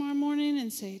 Wake up tomorrow morning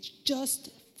and say, it's just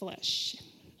flesh.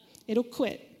 It'll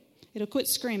quit. It'll quit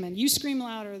screaming. You scream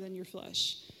louder than your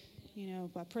flesh.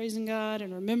 By praising God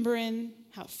and remembering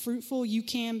how fruitful you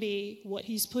can be, what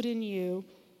he's put in you.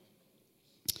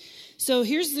 So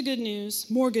here's the good news,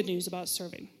 more good news about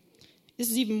serving. This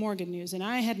is even more good news, and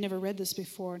I had never read this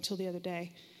before until the other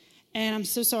day. And I'm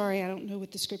so sorry, I don't know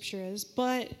what the scripture is,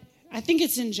 but I think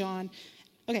it's in John.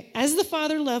 Okay, as the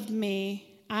Father loved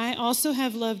me, I also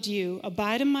have loved you.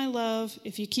 Abide in my love.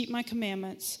 If you keep my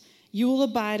commandments, you will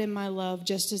abide in my love,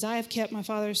 just as I have kept my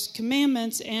Father's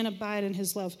commandments and abide in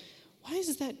his love. Why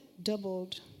is that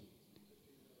doubled?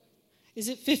 Is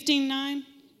it 15:9?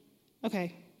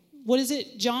 Okay. What is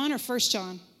it, John or 1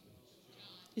 John?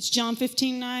 It's John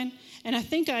 15:9. And I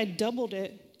think I doubled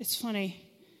it. It's funny.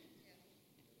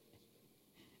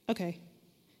 Okay.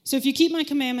 So if you keep my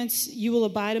commandments, you will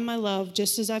abide in my love,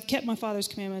 just as I've kept my Father's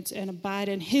commandments and abide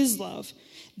in his love.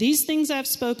 These things I've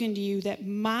spoken to you, that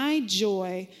my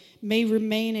joy may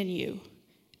remain in you,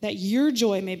 that your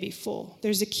joy may be full.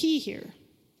 There's a key here.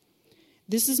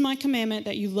 This is my commandment,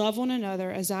 that you love one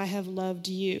another as I have loved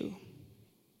you.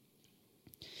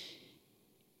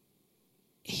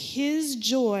 His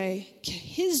joy.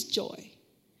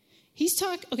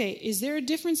 Okay, is there a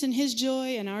difference in his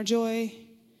joy and our joy?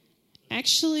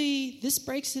 Actually, this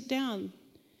breaks it down.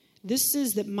 This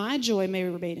says that my joy may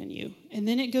remain in you. And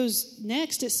then it goes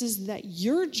next, it says that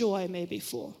your joy may be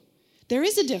full. There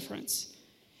is a difference.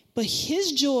 But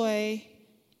his joy,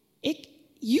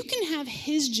 you can have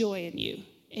his joy in you.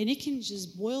 And it can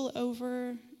just boil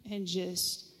over and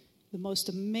just the most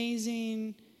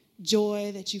amazing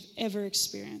joy that you've ever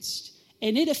experienced.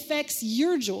 And it affects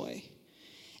your joy.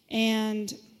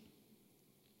 And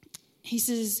he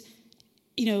says,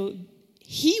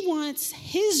 he wants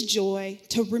his joy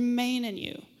to remain in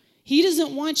you. He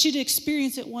doesn't want you to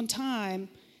experience it one time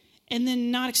and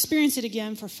then not experience it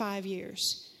again for 5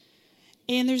 years.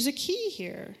 And there's a key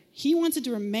here. He wants it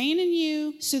to remain in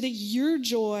you so that your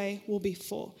joy will be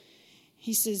full.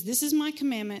 He says, this is my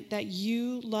commandment, that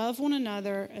you love one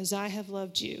another as I have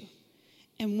loved you.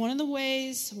 And one of the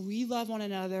ways we love one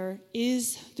another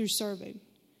is through serving.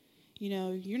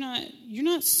 You're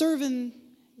not serving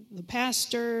the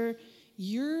pastor.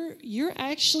 You're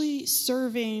actually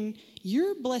serving.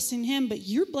 You're blessing him, but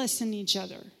you're blessing each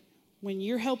other. When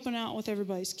you're helping out with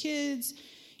everybody's kids,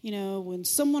 when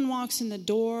someone walks in the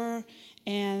door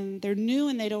and they're new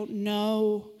and they don't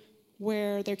know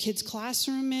where their kid's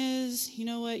classroom is, you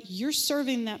know what? You're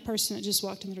serving that person that just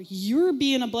walked in the door. You're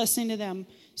being a blessing to them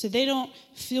so they don't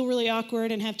feel really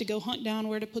awkward and have to go hunt down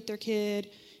where to put their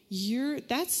kid.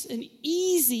 That's an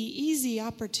easy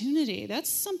opportunity. That's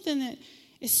something that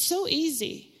is so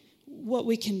easy what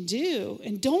we can do.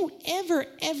 And don't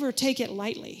ever take it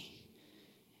lightly.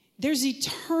 There's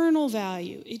eternal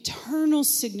value, eternal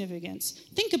significance.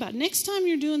 Think about it. Next time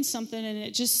you're doing something and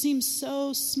it just seems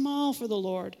so small for the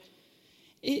Lord,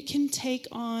 it can take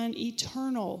on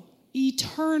eternal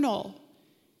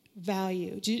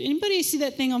value. Did anybody see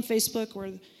that thing on Facebook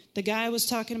where the guy was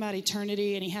talking about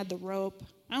eternity and he had the rope?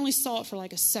 I only saw it for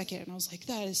like a second, and I was like,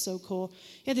 that is so cool.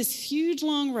 He had this huge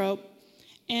long rope,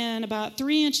 and about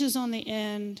 3 inches on the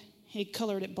end, he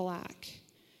colored it black.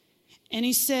 And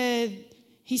he said,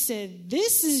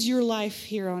 this is your life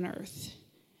here on earth.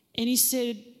 And he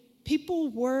said, people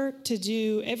work to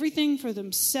do everything for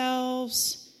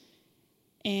themselves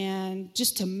and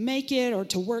just to make it or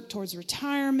to work towards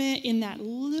retirement in that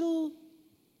little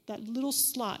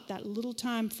slot, that little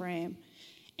time frame.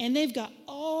 And they've got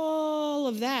all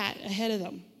of that ahead of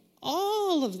them.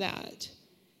 All of that.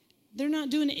 They're not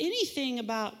doing anything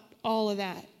about all of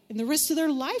that. And the rest of their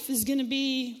life is going to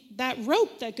be that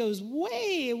rope that goes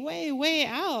way, way, way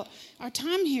out. Our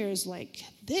time here is like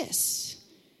this.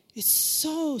 It's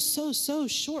so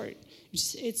short.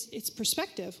 It's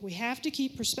perspective. We have to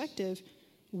keep perspective.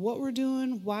 What we're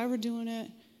doing, why we're doing it,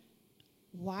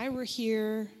 why we're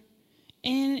here.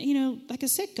 And, like I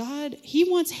said, God, he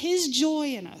wants his joy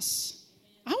in us.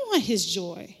 I want his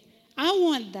joy. I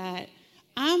want that.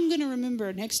 I'm going to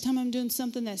remember next time I'm doing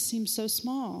something that seems so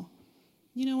small.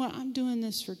 You know what? I'm doing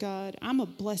this for God. I'm a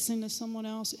blessing to someone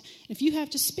else. If you have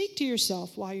to speak to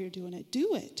yourself while you're doing it,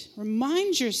 do it.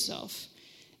 Remind yourself.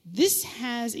 This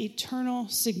has eternal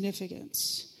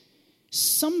significance.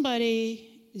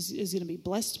 Somebody is going to be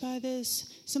blessed by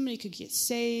this. Somebody could get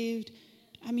saved.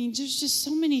 I mean, there's just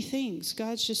so many things.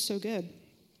 God's just so good.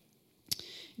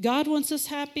 God wants us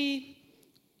happy,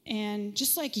 and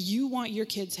just like you want your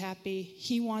kids happy,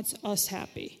 he wants us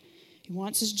happy. He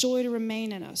wants his joy to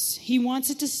remain in us. He wants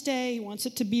it to stay. He wants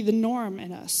it to be the norm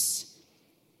in us.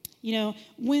 And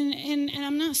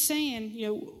I'm not saying,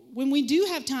 when we do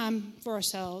have time for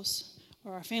ourselves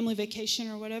or our family vacation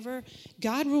or whatever,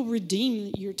 God will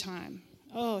redeem your time.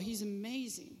 Oh, he's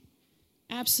amazing.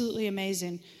 Absolutely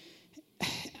amazing.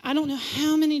 I don't know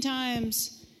how many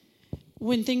times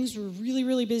when things were really,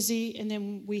 really busy and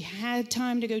then we had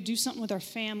time to go do something with our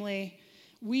family,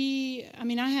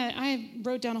 I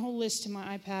wrote down a whole list in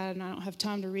my iPad and I don't have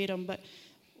time to read them, but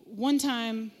one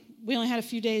time we only had a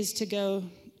few days to go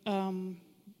down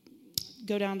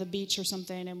to the beach or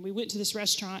something, and we went to this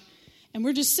restaurant and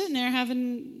we're just sitting there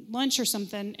having lunch or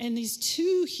something, and these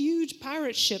 2 huge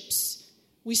pirate ships,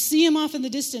 we see them off in the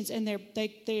distance, and they're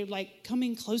like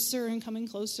coming closer and coming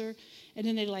closer, and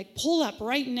then they like pull up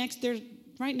right next to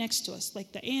us,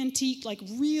 like the antique, like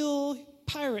real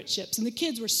pirate ships. And the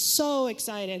kids were so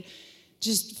excited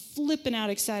just flipping out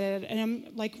excited. And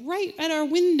I'm like right at our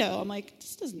window. I'm like,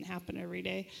 this doesn't happen every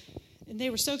day. And they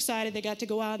were so excited. They got to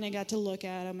go out and they got to look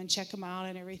at them and check them out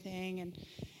and everything. And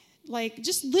like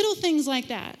just little things like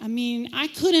that. I mean, I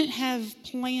couldn't have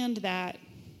planned that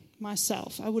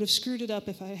myself. I would have screwed it up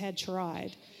if I had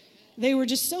tried. They were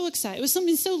just so excited. It was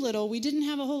something so little. We didn't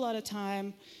have a whole lot of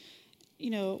time.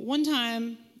 One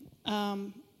time,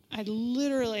 I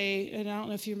literally, and I don't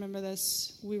know if you remember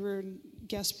this, we were in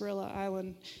Gasparilla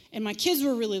Island, and my kids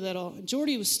were really little.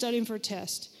 Jordy was studying for a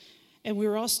test, and we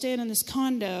were all staying in this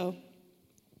condo,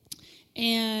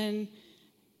 and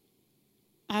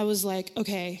I was like,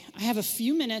 okay, I have a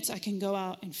few minutes. I can go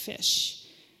out and fish.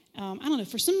 I don't know,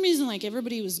 for some reason, like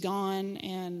everybody was gone,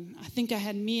 and I think I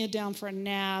had Mia down for a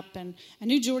nap, and I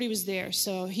knew Jordy was there,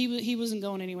 so he wasn't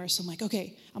going anywhere. So I'm like,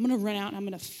 okay, I'm going to run out and I'm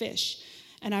going to fish.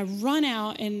 And I run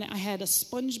out, and I had a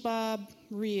SpongeBob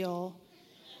reel,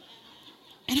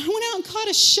 and I went out and caught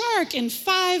a shark in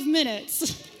 5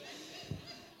 minutes.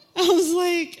 I was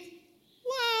like,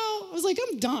 wow. I was like,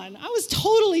 I'm done. I was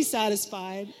totally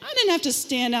satisfied. I didn't have to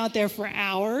stand out there for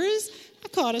hours. I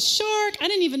caught a shark. I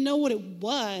didn't even know what it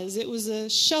was. It was a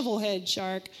shovelhead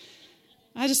shark.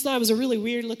 I just thought it was a really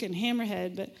weird-looking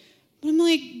hammerhead. But I'm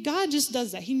like, God just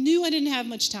does that. He knew I didn't have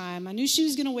much time. I knew she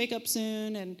was going to wake up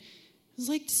soon. And I was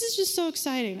like, this is just so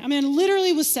exciting. I mean, I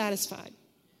literally was satisfied.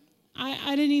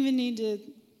 I didn't even need to,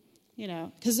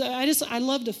 because I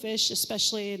love to fish,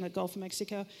 especially in the Gulf of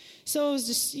Mexico. So it was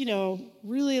just,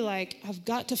 really like, I've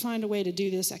got to find a way to do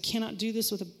this. I cannot do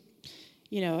this with a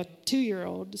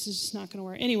 2-year-old. This is just not going to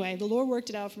work. Anyway, the Lord worked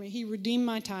it out for me. He redeemed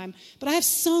my time. But I have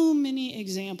so many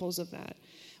examples of that,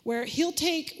 where he'll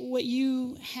take what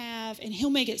you have and he'll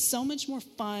make it so much more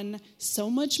fun, so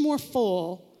much more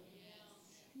full.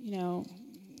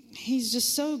 He's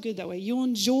just so good that way. You'll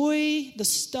enjoy the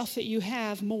stuff that you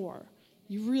have more.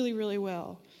 You really, really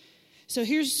will. So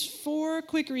here's 4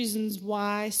 quick reasons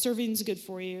why serving is good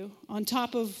for you, on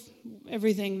top of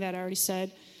everything that I already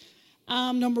said.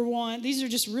 Number 1, these are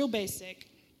just real basic.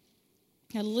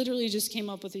 I literally just came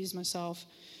up with these myself.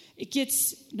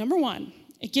 Number 1,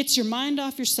 it gets your mind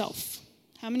off yourself.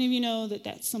 How many of you know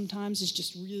that sometimes is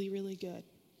just really, really good?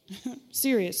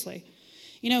 Seriously.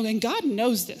 And God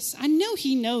knows this. I know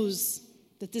he knows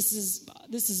that this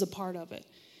is a part of it.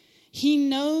 He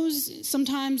knows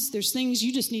sometimes there's things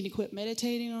you just need to quit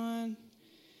meditating on,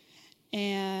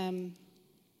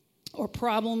 or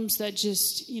problems that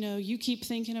just, you keep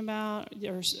thinking about,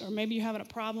 or maybe you're having a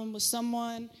problem with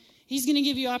someone. He's going to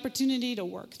give you opportunity to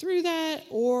work through that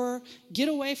or get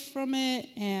away from it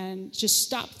and just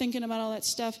stop thinking about all that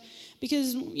stuff.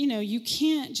 Because, you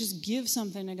can't just give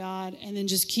something to God and then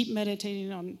just keep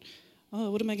meditating on,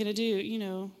 what am I going to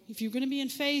do? If you're going to be in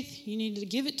faith, you need to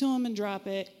give it to him and drop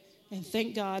it and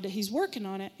thank God that he's working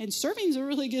on it. And serving is a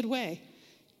really good way.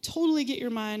 Totally get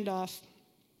your mind off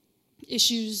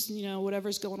issues,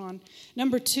 whatever's going on.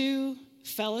 Number 2,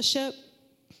 fellowship.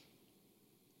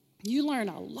 You learn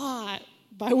a lot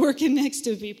by working next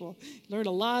to people. You learn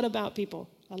a lot about people.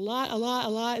 A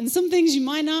lot. And some things you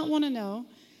might not want to know,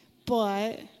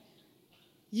 but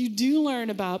you do learn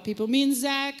about people. Me and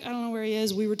Zach, I don't know where he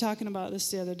is. We were talking about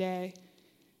this the other day.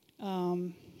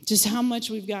 Just how much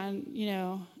we've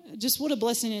gotten, just what a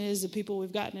blessing it is, the people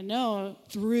we've gotten to know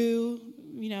through,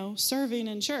 serving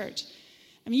in church.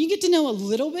 I mean, you get to know a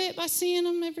little bit by seeing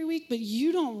them every week, but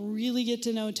you don't really get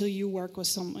to know until you work with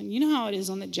someone. You know how it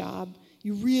is on the job.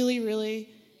 You really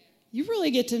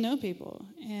get to know people.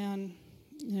 And,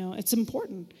 it's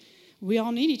important. We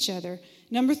all need each other.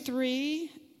 Number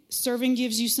 3, serving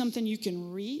gives you something you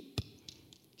can reap,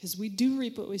 because we do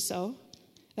reap what we sow.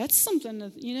 That's something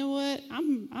that,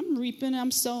 I'm reaping,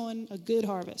 I'm sowing a good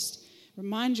harvest.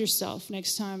 Remind yourself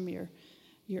next time you're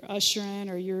ushering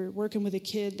or you're working with a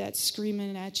kid that's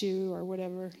screaming at you or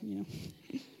whatever,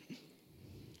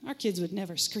 Our kids would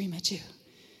never scream at you.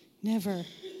 Never.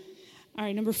 All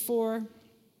right, number 4.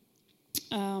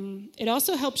 It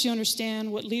also helps you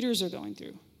understand what leaders are going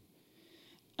through.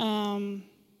 I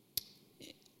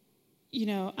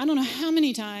don't know how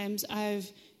many times I've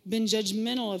been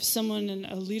judgmental of someone in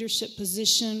a leadership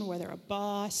position, whether a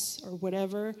boss or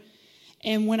whatever.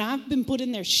 And when I've been put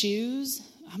in their shoes,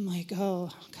 I'm like,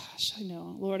 oh, gosh, I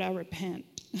know. Lord, I repent.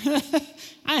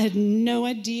 I had no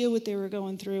idea what they were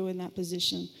going through in that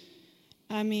position.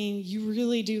 I mean, you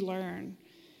really do learn,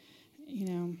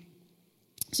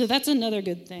 So that's another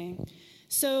good thing.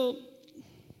 So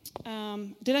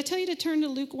did I tell you to turn to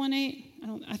Luke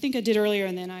 1:8? I think I did earlier,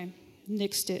 and then I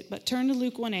nixed it. But turn to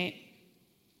Luke 1:8.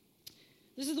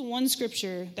 This is the one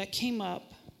scripture that came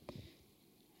up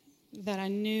that I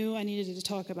knew I needed to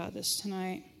talk about this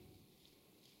tonight.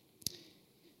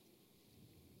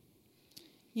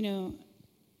 you know,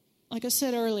 like I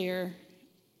said earlier,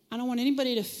 I don't want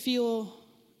anybody to feel,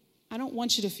 I don't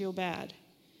want you to feel bad.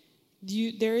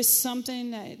 There is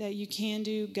something that you can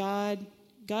do. God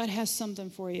has something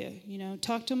for you. You know,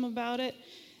 talk to him about it.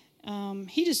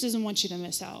 He just doesn't want you to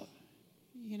miss out.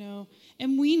 You know,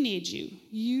 and we need you.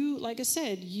 You, like I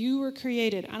said, you were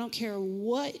created. I don't care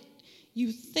what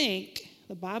you think.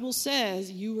 The Bible says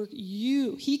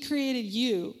He created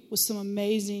you with some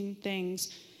amazing things.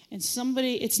 And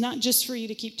it's not just for you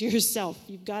to keep to yourself.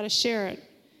 You've got to share it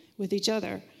with each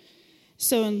other.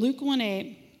 So in Luke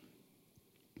 1:8,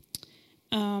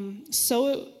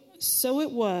 so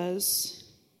it was,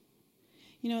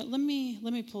 you know, let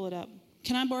me pull it up.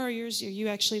 Can I borrow yours? Are you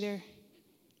actually there?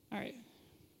 All right.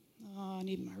 Oh, I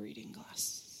need my reading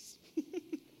glasses.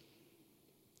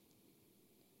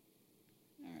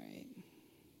 All right.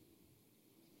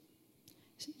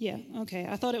 Yeah, okay.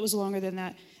 I thought it was longer than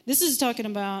that. This is talking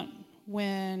about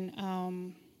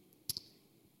when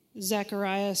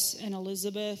Zacharias and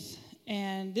Elizabeth,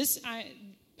 and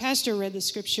Pastor read the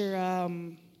scripture,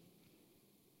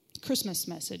 Christmas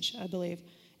message, I believe.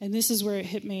 And this is where it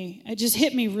hit me. It just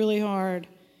hit me really hard,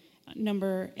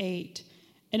 number 8.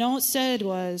 And all it said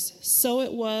was, so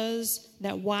it was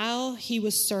that while he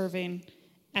was serving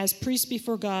as priest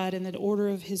before God in the order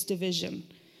of his division,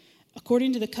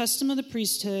 according to the custom of the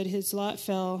priesthood, his lot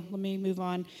fell. Let me move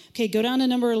on. Okay, go down to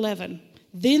number 11.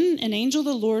 Then an angel of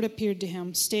the Lord appeared to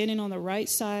him, standing on the right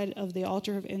side of the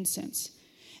altar of incense.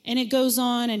 And it goes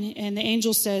on, and the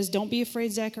angel says, don't be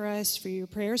afraid, Zacharias, for your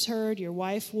prayers heard. Your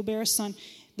wife will bear a son.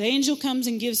 The angel comes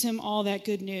and gives him all that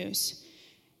good news.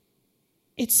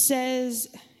 It says,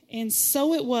 and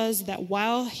so it was that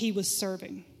while he was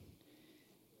serving,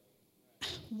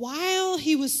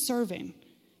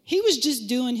 he was just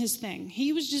doing his thing.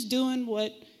 He was just doing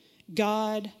what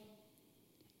God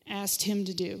asked him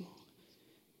to do.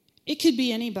 It could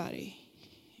be anybody.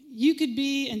 You could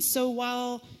be, and so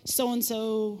while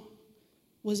so-and-so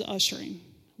was ushering,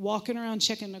 walking around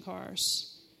checking the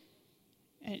cars,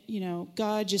 and, you know,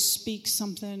 God just speaks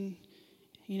something,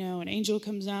 you know, an angel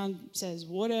comes down, says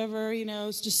whatever, you know,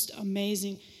 it's just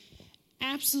amazing.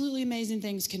 Absolutely amazing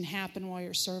things can happen while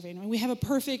you're serving. I mean, we have a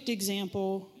perfect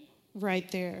example right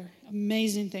there.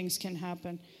 Amazing things can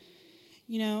happen.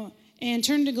 You know, and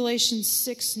turn to Galatians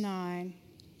 6:9.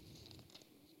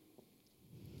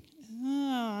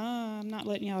 I'm not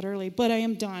letting you out early, but I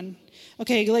am done.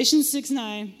 Okay, Galatians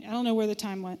 6:9. I don't know where the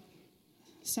time went.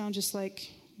 Sound just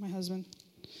like my husband.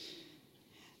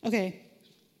 Okay.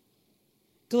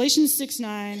 Galatians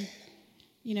 6:9,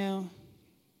 you know,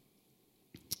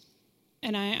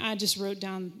 and I just wrote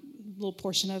down a little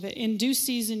portion of it. In due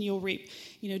season you'll reap.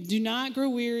 You know, do not grow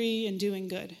weary in doing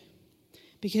good,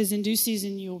 because in due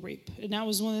season you'll reap. And that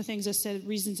was one of the things I said,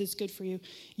 reasons it's good for you.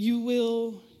 You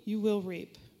will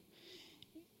reap.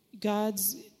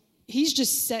 He's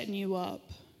just setting you up.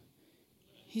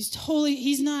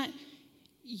 He's not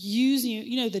using you.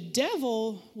 You know, the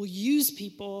devil will use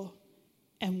people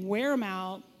and wear them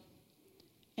out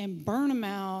and burn them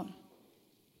out.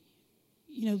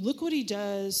 You know, look what he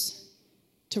does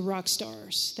to rock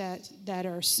stars that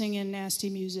are singing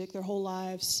nasty music their whole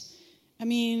lives. I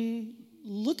mean,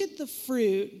 look at the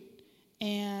fruit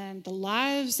and the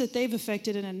lives that they've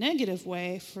affected in a negative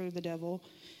way for the devil.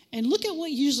 And look at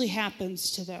what usually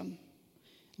happens to them.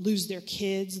 Lose their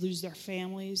kids, lose their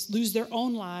families, lose their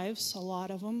own lives, a lot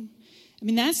of them. I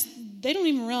mean, they don't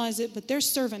even realize it, but they're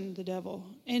serving the devil.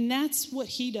 And that's what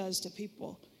he does to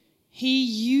people. He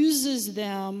uses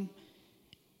them,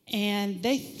 and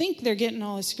they think they're getting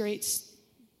all this great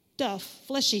stuff,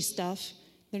 fleshy stuff.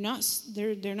 They're not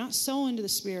sowing to the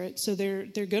Spirit, so they're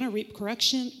going to reap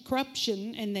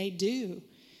corruption, and they do.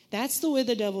 That's the way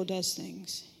the devil does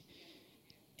things.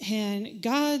 And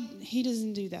God, he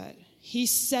doesn't do that.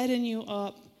 He's setting you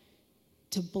up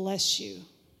to bless you.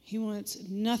 He wants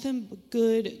nothing but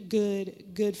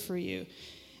good for you.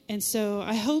 And so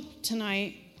I hope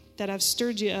tonight that I've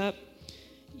stirred you up.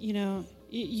 You know,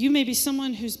 you may be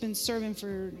someone who's been serving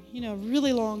for, you know, a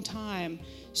really long time.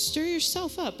 Stir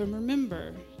yourself up and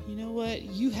remember, you know what?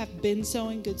 You have been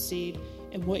sowing good seed,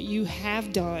 and what you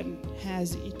have done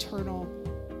has eternal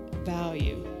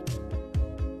value.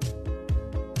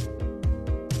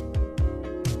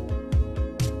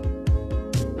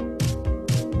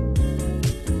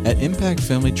 At Impact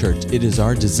Family Church, it is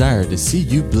our desire to see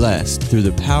you blessed through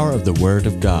the power of the Word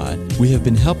of God. We have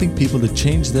been helping people to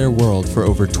change their world for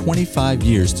over 25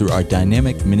 years through our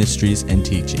dynamic ministries and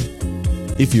teaching.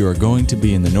 If you are going to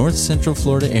be in the North Central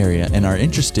Florida area and are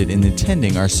interested in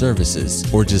attending our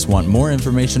services or just want more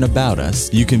information about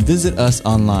us, you can visit us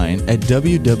online at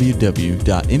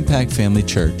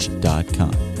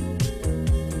www.impactfamilychurch.com.